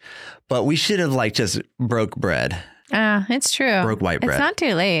kids. But we should have like just broke bread. It's true. Broke white bread. It's not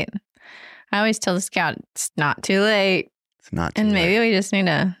too late. I always tell the scout, it's not too late. It's not too late. And maybe we just need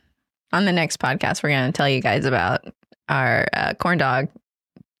to, on the next podcast, we're going to tell you guys about our corn dog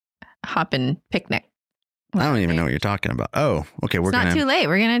hopping picnic. I don't even know what you're talking about. Oh, okay. It's not too late.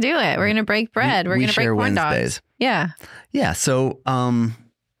 We're going to do it. We're going to break bread. We're going to break corn Wednesdays. dogs. Yeah. Yeah. So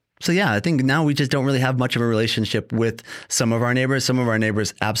yeah, I think now we just don't really have much of a relationship with some of our neighbors. Some of our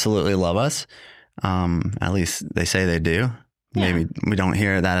neighbors absolutely love us. At least they say they do. Maybe we don't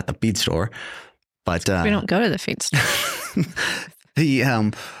hear that at the feed store, but we don't go to the feed store.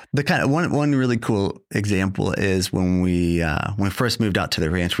 The kind of one really cool example is when we first moved out to the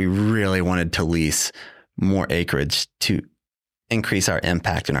ranch, we really wanted to lease more acreage to increase our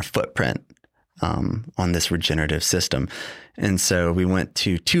impact and our footprint on this regenerative system. And so we went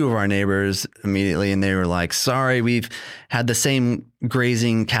to two of our neighbors immediately, and they were like, sorry, we've had the same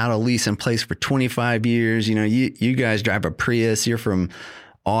grazing cattle lease in place for 25 years. You know, you guys drive a Prius. You're from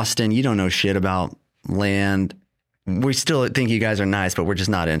Austin. You don't know shit about land. We still think you guys are nice, but we're just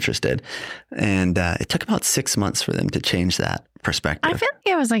not interested. And it took about 6 months for them to change that perspective. I feel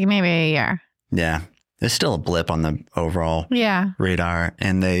like it was like maybe a year. Yeah. There's still a blip on the overall radar.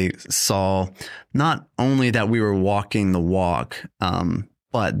 And they saw not only that we were walking the walk,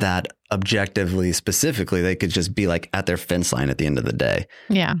 but that objectively, specifically, they could just be like at their fence line at the end of the day.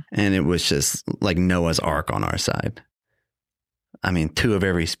 Yeah. And it was just like Noah's Ark on our side. I mean, two of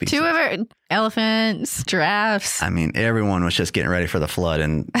every species. Elephants, giraffes. I mean, everyone was just getting ready for the flood,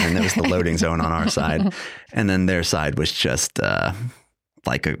 and there was the loading zone on our side. And then their side was just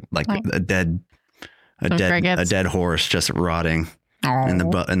like a dead horse just rotting, and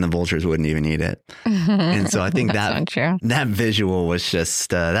the vultures wouldn't even eat it. And so I think that visual was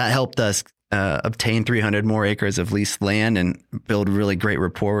just that helped us obtain 300 more acres of leased land and build really great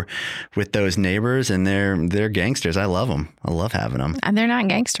rapport with those neighbors. And they're gangsters. I love them. I love having them. And they're not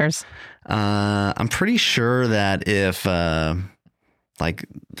gangsters. I'm pretty sure that if like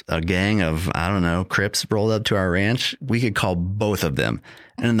a gang of, I don't know, Crips rolled up to our ranch, we could call both of them.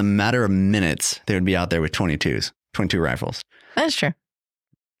 And in the matter of minutes, they would be out there with 22 rifles. That's true.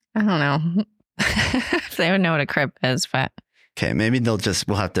 I don't know if they would know what a Crip is, but. Okay, maybe we'll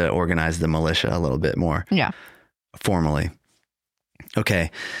have to organize the militia a little bit more. Yeah. Formally.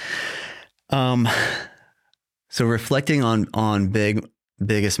 Okay. So reflecting on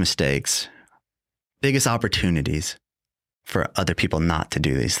biggest mistakes, biggest opportunities for other people not to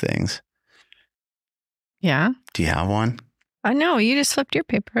do these things. Yeah. Do you have one? I know. You just flipped your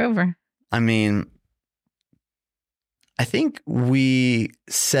paper over. I mean, I think we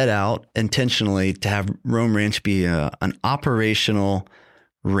set out intentionally to have Rome Ranch be an operational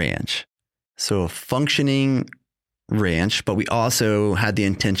ranch. So a functioning ranch, but we also had the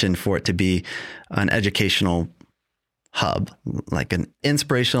intention for it to be an educational hub, like an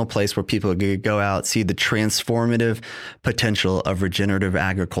inspirational place where people could go out, see the transformative potential of regenerative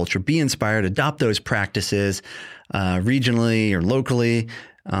agriculture, be inspired, adopt those practices regionally or locally,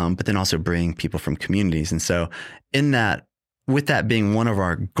 but then also bring people from communities. And so with that being one of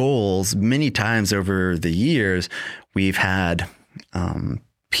our goals, many times over the years, we've had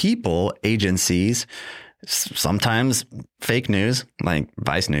people, agencies, sometimes fake news, like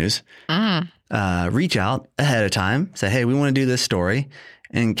Vice News, reach out ahead of time, say, hey, we want to do this story.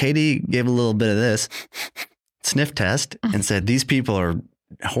 And Katie gave a little bit of this sniff test and said, these people are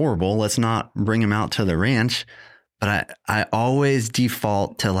horrible. Let's not bring them out to the ranch. But I always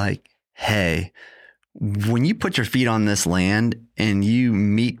default to like, hey, when you put your feet on this land and you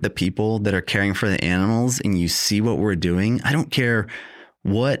meet the people that are caring for the animals and you see what we're doing, I don't care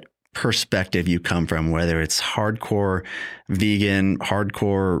what perspective you come from, whether it's hardcore vegan,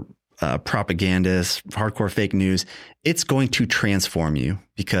 hardcore propagandist, hardcore fake news, it's going to transform you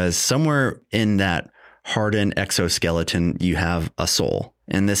because somewhere in that hardened exoskeleton, you have a soul,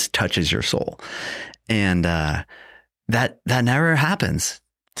 and this touches your soul. And that never happens.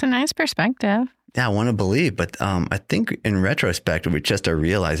 It's a nice perspective. Yeah, I want to believe. But I think in retrospect, we just are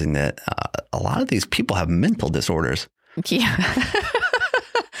realizing that a lot of these people have mental disorders. Yeah,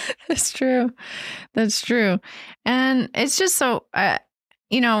 that's true. That's true. And it's just so,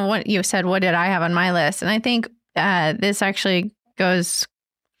 what you said, what did I have on my list? And I think this actually goes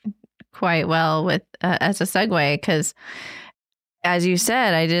quite well with as a segue, because as you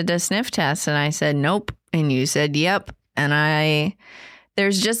said, I did a sniff test and I said, nope. And you said, yep. And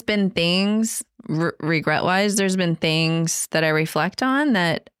there's just been things, regret-wise, there's been things that I reflect on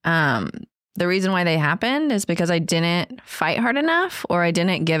that the reason why they happened is because I didn't fight hard enough or I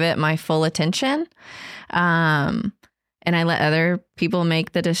didn't give it my full attention. And I let other people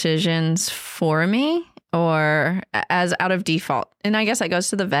make the decisions for me or as out of default. And I guess that goes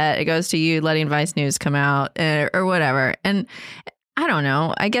to the vet. It goes to you letting Vice News come out or whatever. And I don't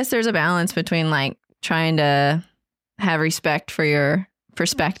know. I guess there's a balance between like trying to have respect for your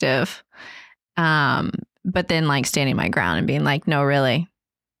perspective, but then like standing my ground and being like, no, really,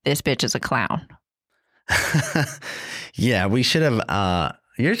 this bitch is a clown. Yeah, we should have.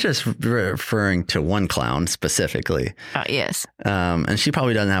 You're just referring to one clown specifically. Yes. And she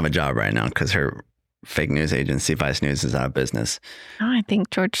probably doesn't have a job right now because her fake news agency, Vice News, is out of business. Oh, I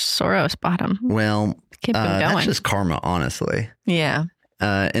think George Soros bought him. Well, Keep him going. that's just karma, honestly. Yeah.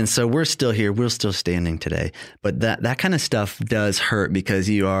 And so we're still here. We're still standing today. But that kind of stuff does hurt because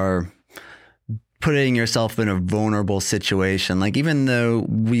you are putting yourself in a vulnerable situation. Like, even though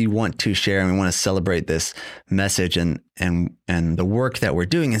we want to share and we want to celebrate this message and the work that we're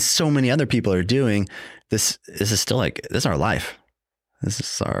doing and so many other people are doing, this is still like, this is our life. This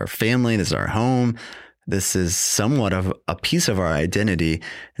is our family. This is our home. This is somewhat of a piece of our identity.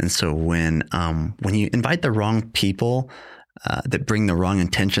 And so when you invite the wrong people that bring the wrong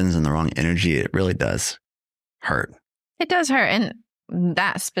intentions and the wrong energy, it really does hurt. It does hurt. And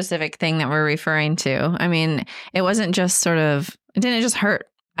that specific thing that we're referring to, I mean, it wasn't just it didn't just hurt,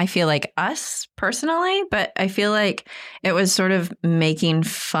 I feel like, us personally, but I feel like it was sort of making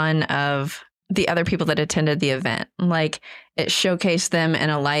fun of the other people that attended the event. Like, it showcased them in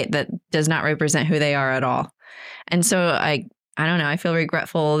a light that does not represent who they are at all. And so I don't know, I feel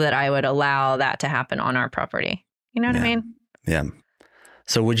regretful that I would allow that to happen on our property. You know what I mean? Yeah.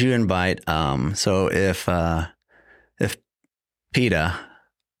 So would you invite, so if PETA,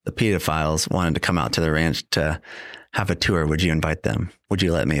 the PETA files, wanted to come out to the ranch to have a tour, would you invite them? Would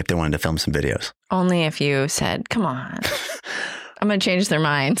you let me if they wanted to film some videos? Only if you said, come on, I'm going to change their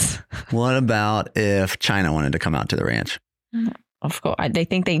minds. What about if China wanted to come out to the ranch? Of course. They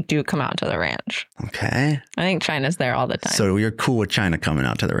think they do come out to the ranch. Okay. I think China's there all the time. So you're cool with China coming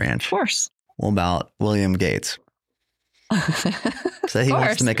out to the ranch? Of course. What about William Gates? So he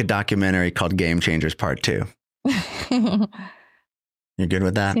wants to make a documentary called Game Changers Part 2. You're good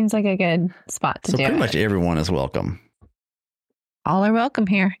with that? Seems like a good spot to do it. So pretty much everyone is welcome. All are welcome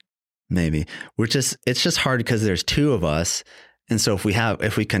here. Maybe. It's just hard because there's two of us. And so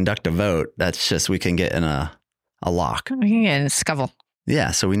if we conduct a vote, we can get in a lock. We can get in a scuffle.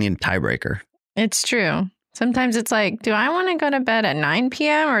 Yeah. So we need a tiebreaker. It's true. Sometimes it's like, do I want to go to bed at 9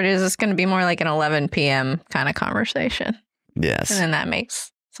 p.m. or is this going to be more like an 11 p.m. kind of conversation? Yes. And then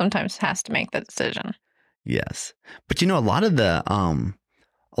sometimes has to make the decision. Yes. But a lot of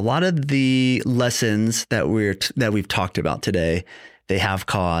the lessons that we've talked about today, they have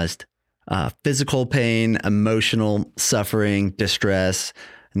caused physical pain, emotional suffering, distress,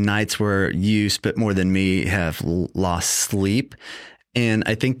 nights where you spent more than me have lost sleep. And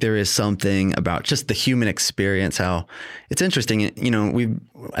I think there is something about just the human experience, how it's interesting. We've,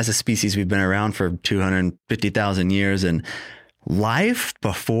 as a species, we've been around for 250,000 years, and life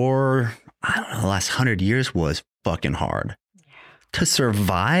before, I don't know, the last 100 years was fucking hard. To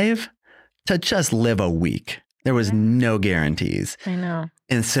survive, to just live a week, there was no guarantees. I know.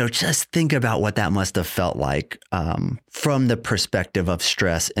 And so just think about what that must have felt like from the perspective of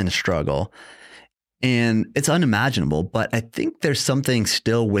stress and struggle. And it's unimaginable, but I think there's something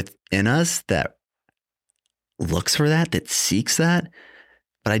still within us that looks for that seeks that.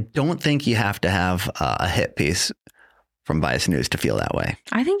 But I don't think you have to have a hit piece from Vice News to feel that way.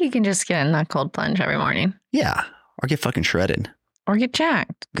 I think you can just get in that cold plunge every morning. Yeah. Or get fucking shredded. Or get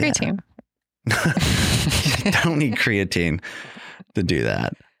jacked. Creatine. You don't need creatine to do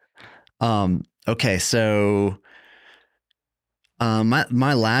that. Okay. So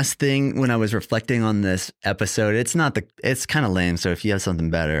my last thing when I was reflecting on this episode, it's kind of lame. So if you have something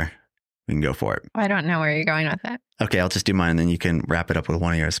better, we can go for it. I don't know where you're going with that. Okay. I'll just do mine and then you can wrap it up with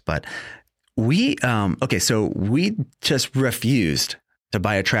one of yours. But so we just refused to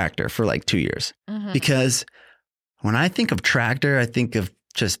buy a tractor for like 2 years because when I think of tractor, I think of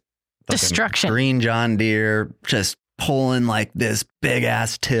just destruction. Green John Deere, just pulling like this big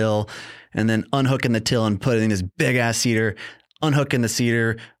ass till and then unhooking the till and putting this big ass seeder, unhooking the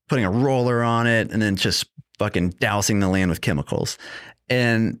seeder, putting a roller on it, and then just fucking dousing the land with chemicals.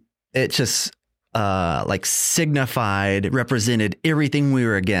 And it just represented everything we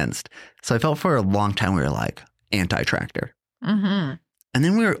were against. So I felt for a long time we were like anti-tractor. And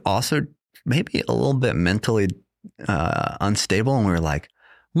then we were also maybe a little bit mentally unstable, and we were like,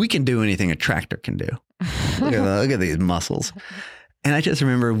 we can do anything a tractor can do. Look at these muscles. And I just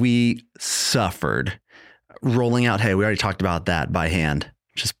remember we suffered rolling out hay. We already talked about that by hand,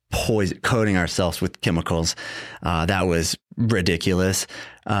 just coating ourselves with chemicals. That was ridiculous.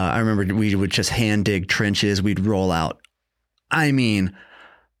 I remember we would just hand dig trenches. We'd roll out,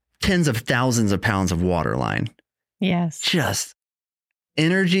 tens of thousands of pounds of water line. Yes. Just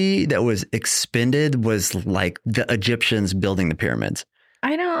energy that was expended was like the Egyptians building the pyramids.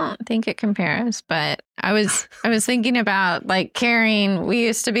 I don't think it compares, but I was thinking about like carrying. We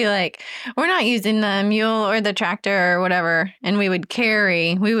used to be like, we're not using the mule or the tractor or whatever. And we would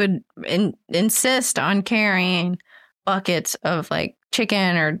insist on carrying buckets of like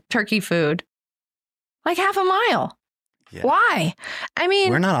chicken or turkey food like half a mile. Yeah. Why? I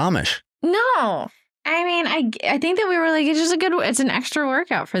mean, We're not Amish. no. I mean, I think that we were like, it's an extra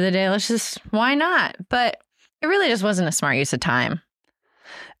workout for the day. Why not? But it really just wasn't a smart use of time.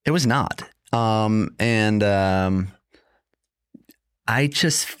 It was not. I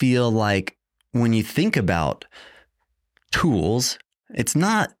just feel like when you think about tools, it's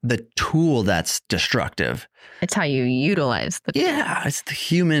not the tool that's destructive. It's how you utilize the tool. Yeah, it's the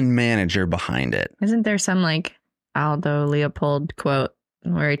human manager behind it. Isn't there some like Aldo Leopold quote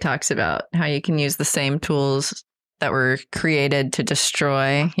where he talks about how you can use the same tools that were created to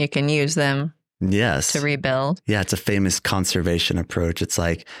destroy? You can use them Yes. to rebuild. Yeah, it's a famous conservation approach. It's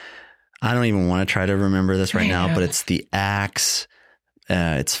like, I don't even want to try to remember this right now, but it's the axe,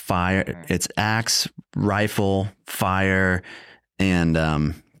 it's fire, it's axe, rifle, fire, and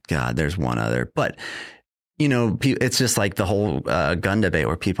God, there's one other. But, you know, it's just like the whole gun debate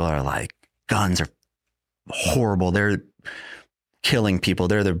where people are like, guns are horrible. They're killing people.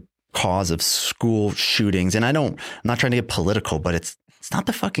 They're the cause of school shootings. And I'm not trying to get political, but it's not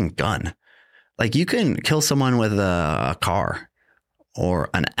the fucking gun. Like, you can kill someone with a car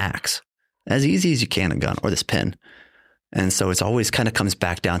or an axe as easy as you can, a gun or this pen. And so it's always kind of comes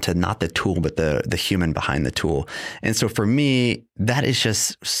back down to not the tool, but the human behind the tool. And so for me, that is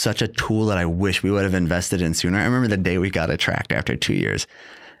just such a tool that I wish we would have invested in sooner. I remember the day we got a tractor after 2 years.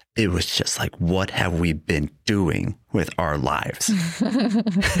 It was just like, what have we been doing with our lives?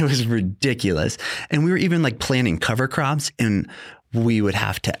 It was ridiculous. And we were even like planting cover crops, and we would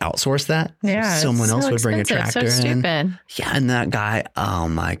have to outsource that. Yeah. So someone else would bring a tractor so in. stupid. Yeah. And that guy, oh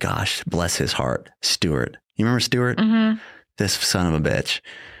my gosh, bless his heart, Stuart. You remember Stuart? Mm-hmm. This son of a bitch.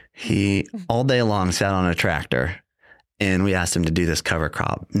 He all day long sat on a tractor, and we asked him to do this cover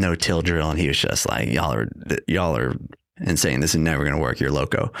crop, no till drill. And he was just like, y'all are insane. This is never going to work. You're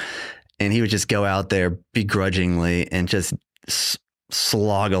loco. And he would just go out there begrudgingly and just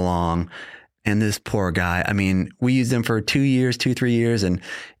slog along. And this poor guy, I mean, we used him for 3 years. And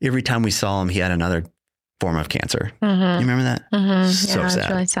every time we saw him, he had another form of cancer. Mm-hmm. You remember that? Mm-hmm. So yeah, sad. It's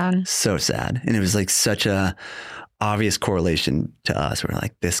really sad. So sad. And it was like such a obvious correlation to us. We're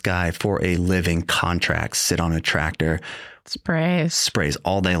like, this guy for a living contract, sit on a tractor, sprays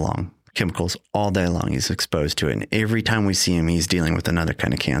all day long, chemicals all day long. He's exposed to it. And every time we see him, he's dealing with another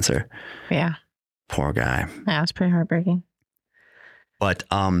kind of cancer. Yeah. Poor guy. Yeah, it's pretty heartbreaking. But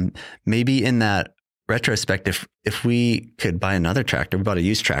maybe in that retrospect, if we could buy another tractor, we bought a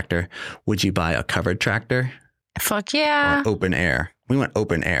used tractor, would you buy a covered tractor? Fuck yeah. Or open air? We went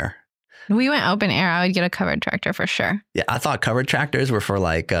open air. We went open air. I would get a covered tractor for sure. Yeah, I thought covered tractors were for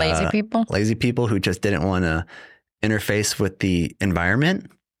like lazy people who just didn't want to interface with the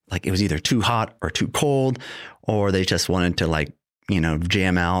environment. Like, it was either too hot or too cold, or they just wanted to, like, you know,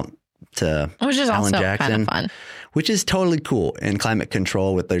 jam out to which is Alan also Jackson, kind of fun. Which is totally cool in climate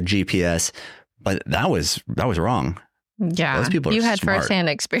control with their GPS. But that was wrong. Yeah. Those people are you had smart. firsthand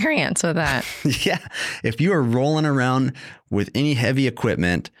experience with that. Yeah. If you are rolling around with any heavy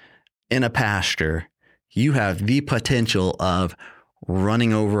equipment in a pasture, you have the potential of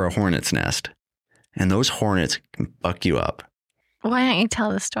running over a hornet's nest. And those hornets can fuck you up. Why don't you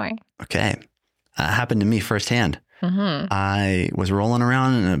tell the story? Okay. Happened to me firsthand. Mm-hmm. I was rolling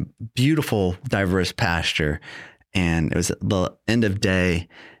around in a beautiful, diverse pasture, and it was the end of day,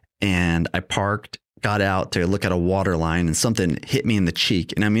 and I parked, got out to look at a water line, and something hit me in the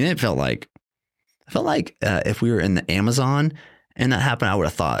cheek. And I mean, it felt like if we were in the Amazon and that happened, I would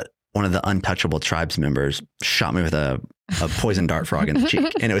have thought one of the untouchable tribes members shot me with a poison dart frog in the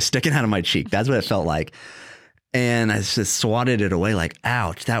cheek, and it was sticking out of my cheek. That's what it felt like. And I just swatted it away like,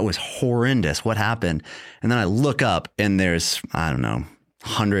 ouch, that was horrendous. What happened? And then I look up, and there's, I don't know,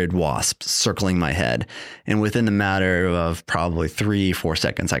 100 wasps circling my head. And within the matter of probably 3-4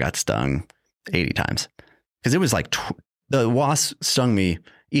 seconds, I got stung 80 times. Because it was like the wasp stung me.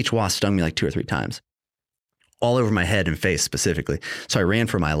 Each wasp stung me like 2 or 3 times, all over my head and face specifically. So I ran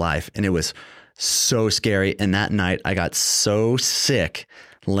for my life, and it was so scary. And that night I got so sick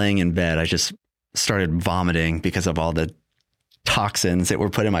laying in bed. I just started vomiting because of all the toxins that were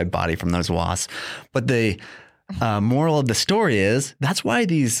put in my body from those wasps. But the moral of the story is that's why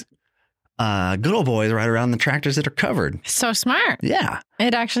these good old boys ride around the tractors that are covered. So smart. Yeah.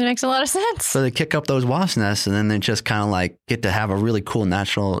 It actually makes a lot of sense. So they kick up those wasp nests, and then they just kind of like get to have a really cool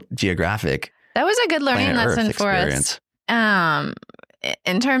National Geographic. That was a good learning Planet lesson Earth for experience. us.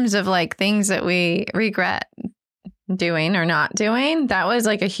 In terms of like things that we regret doing or not doing, that was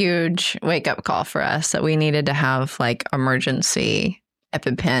like a huge wake up call for us that we needed to have like emergency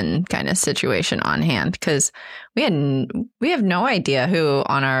EpiPen kind of situation on hand, because we have no idea who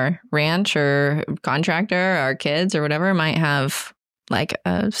on our ranch or contractor, our kids or whatever, might have like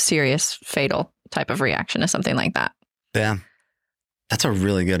a serious fatal type of reaction to something like that. Yeah, that's a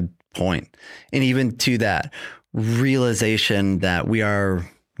really good point. And even to that realization that we are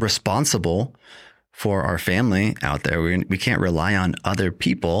responsible for our family out there. We can't rely on other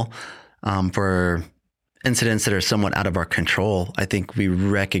people for incidents that are somewhat out of our control. I think we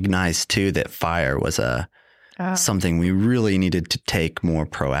recognize too that fire was something we really needed to take more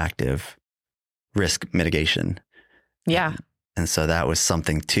proactive risk mitigation. Yeah. And so that was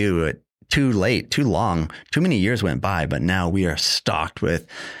something too late, too long, too many years went by, but now we are stocked with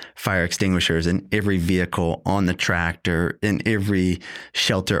fire extinguishers in every vehicle on the tractor, in every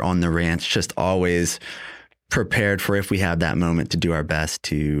shelter on the ranch, just always prepared for if we have that moment to do our best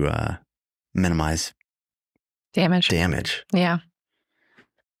to minimize damage. Yeah.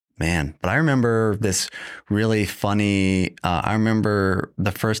 Man, but I remember this really funny, I remember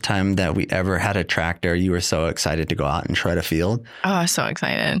the first time that we ever had a tractor, you were so excited to go out and shred a field. Oh, I was so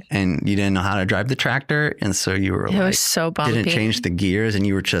excited. And you didn't know how to drive the tractor. And so you were it was so bumpy. Didn't change the gears and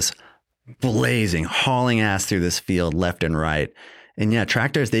you were just blazing, hauling ass through this field left and right. And yeah,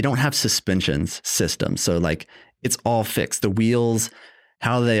 tractors, they don't have suspensions system. So like it's all fixed. The wheels,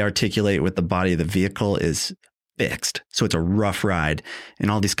 how they articulate with the body of the vehicle is fixed. So it's a rough ride. And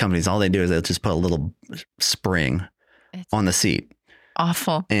all these companies, all they do is they'll just put a little spring on the seat.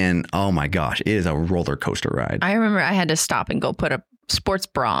 Awful. And oh my gosh, it is a roller coaster ride. I remember I had to stop and go put a sports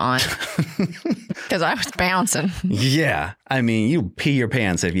bra on because I was bouncing. Yeah. I mean, you pee your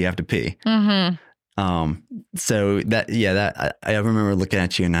pants if you have to pee. Mm-hmm. So I remember looking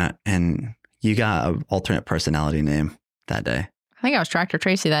at you and you got an alternate personality name that day. I think I was Tractor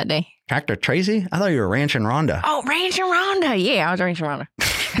Tracy that day. Tractor Tracy? I thought you were Ranch and Rhonda. Oh, Ranch and Rhonda. Yeah, I was Ranch and Rhonda.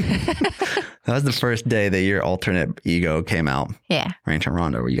 That was the first day that your alternate ego came out. Yeah. Ranch and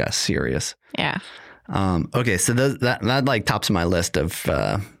Rhonda, where you got serious. Yeah. Okay, so that like tops my list of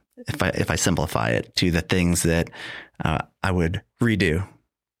if I simplify it to the things that I would redo.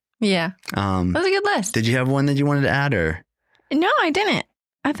 Yeah. That was a good list. Did you have one that you wanted to add or? No, I didn't.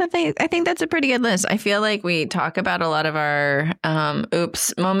 I think that's a pretty good list. I feel like we talk about a lot of our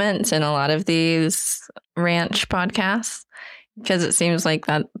oops moments in a lot of these ranch podcasts because it seems like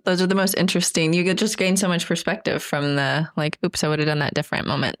that those are the most interesting. You could just gain so much perspective from the like, oops, I would have done that different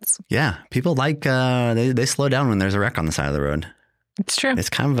moments. Yeah, people like they slow down when there's a wreck on the side of the road. It's true.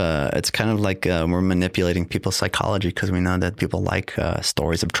 It's kind of like we're manipulating people's psychology because we know that people like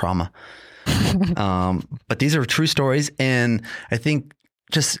stories of trauma. But these are true stories, and I think.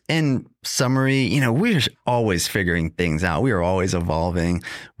 Just in summary, we're always figuring things out. We are always evolving.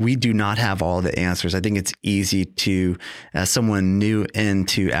 We do not have all the answers. I think it's easy to, as someone new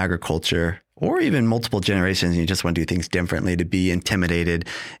into agriculture or even multiple generations, you just want to do things differently, to be intimidated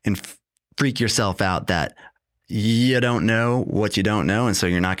and freak yourself out that you don't know what you don't know. And so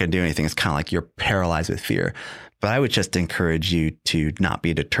you're not going to do anything. It's kind of like you're paralyzed with fear. But I would just encourage you to not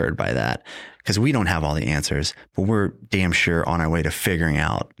be deterred by that because we don't have all the answers, but we're damn sure on our way to figuring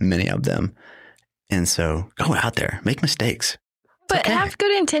out many of them. And so go out there, make mistakes. But have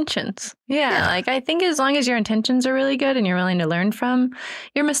good intentions. Yeah. Like I think as long as your intentions are really good and you're willing to learn from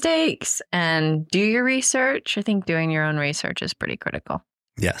your mistakes and do your research, I think doing your own research is pretty critical.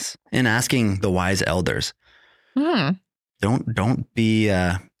 Yes. And asking the wise elders. Don't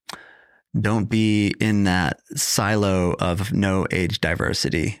be in that silo of no age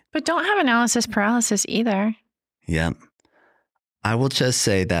diversity. But don't have analysis paralysis either. Yep. I will just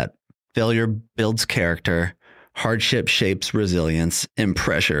say that failure builds character, hardship shapes resilience, and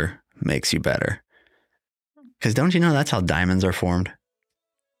pressure makes you better. Because don't you know that's how diamonds are formed?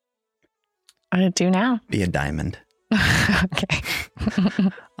 I do now. Be a diamond. Okay.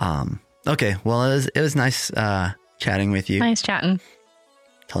 Okay. Well, it was nice chatting with you. Nice chatting.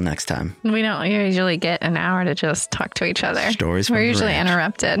 Till next time. We don't usually get an hour to just talk to each other. We're usually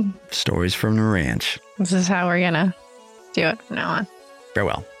interrupted. Stories from the ranch. This is how we're going to do it from now on.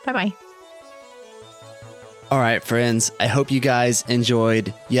 Farewell. Bye-bye. All right, friends. I hope you guys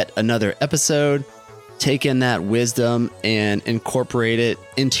enjoyed yet another episode. Take in that wisdom and incorporate it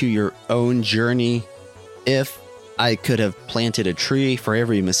into your own journey. If I could have planted a tree for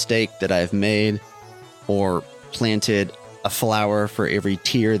every mistake that I've made, or planted a flower for every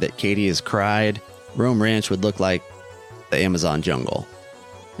tear that Katie has cried, Rome Ranch would look like the Amazon jungle.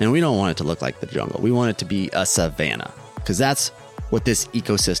 And we don't want it to look like the jungle. We want it to be a savanna, because that's what this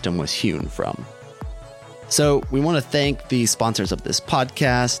ecosystem was hewn from. So we want to thank the sponsors of this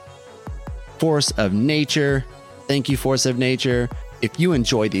podcast, Force of Nature. Thank you, Force of Nature. If you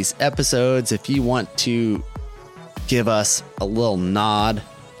enjoy these episodes, if you want to give us a little nod,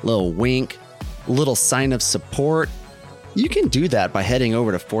 a little wink, a little sign of support, you can do that by heading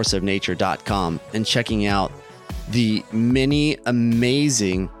over to forceofnature.com and checking out the many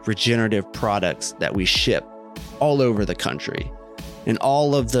amazing regenerative products that we ship all over the country. And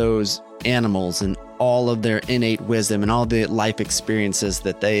all of those animals and all of their innate wisdom and all the life experiences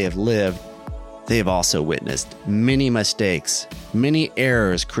that they have lived, they have also witnessed many mistakes, many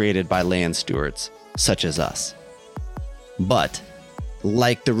errors created by land stewards such as us. But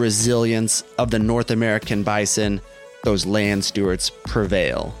like the resilience of the North American bison, those land stewards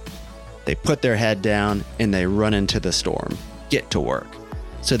prevail. They put their head down and they run into the storm. Get to work.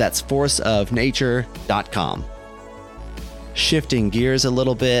 So that's forceofnature.com. Shifting gears a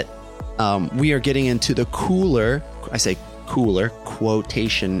little bit, we are getting into the cooler, I say cooler,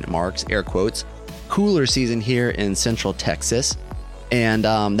 quotation marks, air quotes, cooler season here in Central Texas. And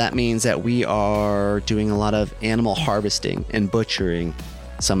that means that we are doing a lot of animal harvesting and butchering,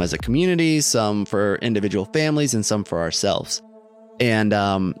 some as a community, some for individual families, and some for ourselves. And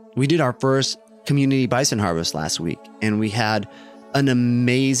we did our first community bison harvest last week, and we had an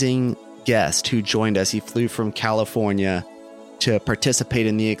amazing guest who joined us. He flew from California to participate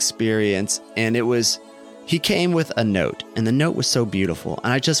in the experience, and he came with a note, and the note was so beautiful,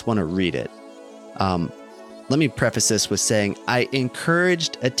 and I just want to read it. Let me preface this with saying I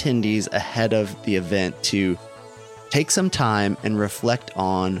encouraged attendees ahead of the event to take some time and reflect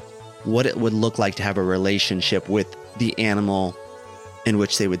on what it would look like to have a relationship with the animal in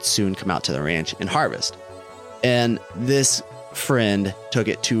which they would soon come out to the ranch and harvest. And this friend took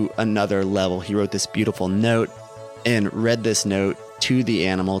it to another level. He wrote this beautiful note and read this note to the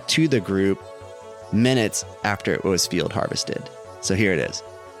animal, to the group, minutes after it was field harvested. So here it is.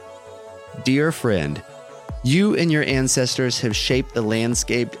 Dear friend, you and your ancestors have shaped the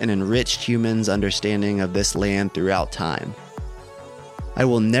landscape and enriched humans' understanding of this land throughout time. I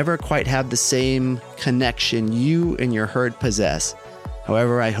will never quite have the same connection you and your herd possess.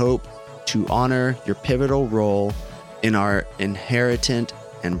 However, I hope to honor your pivotal role in our inherent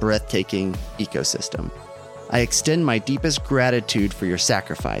and breathtaking ecosystem. I extend my deepest gratitude for your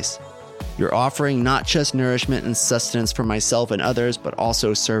sacrifice. You're offering not just nourishment and sustenance for myself and others, but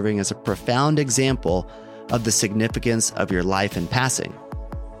also serving as a profound example of the significance of your life and passing.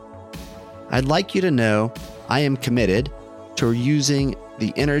 I'd like you to know I am committed to using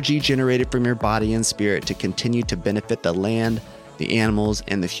the energy generated from your body and spirit to continue to benefit the land, the animals,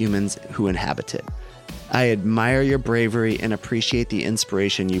 and the humans who inhabit it. I admire your bravery and appreciate the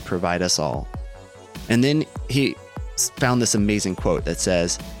inspiration you provide us all. And then he found this amazing quote that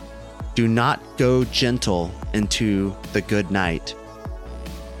says, "Do not go gentle into the good night.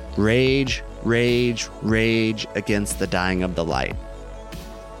 Rage, rage, rage against the dying of the light.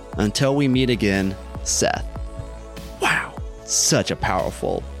 Until we meet again, Seth." Wow, such a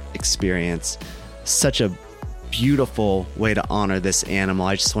powerful experience. Such a beautiful way to honor this animal.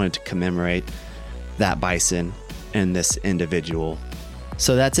 I just wanted to commemorate that bison and this individual.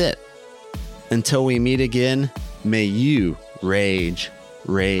 So that's it. Until we meet again, may you rage,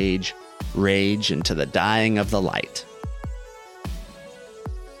 rage, rage into the dying of the light.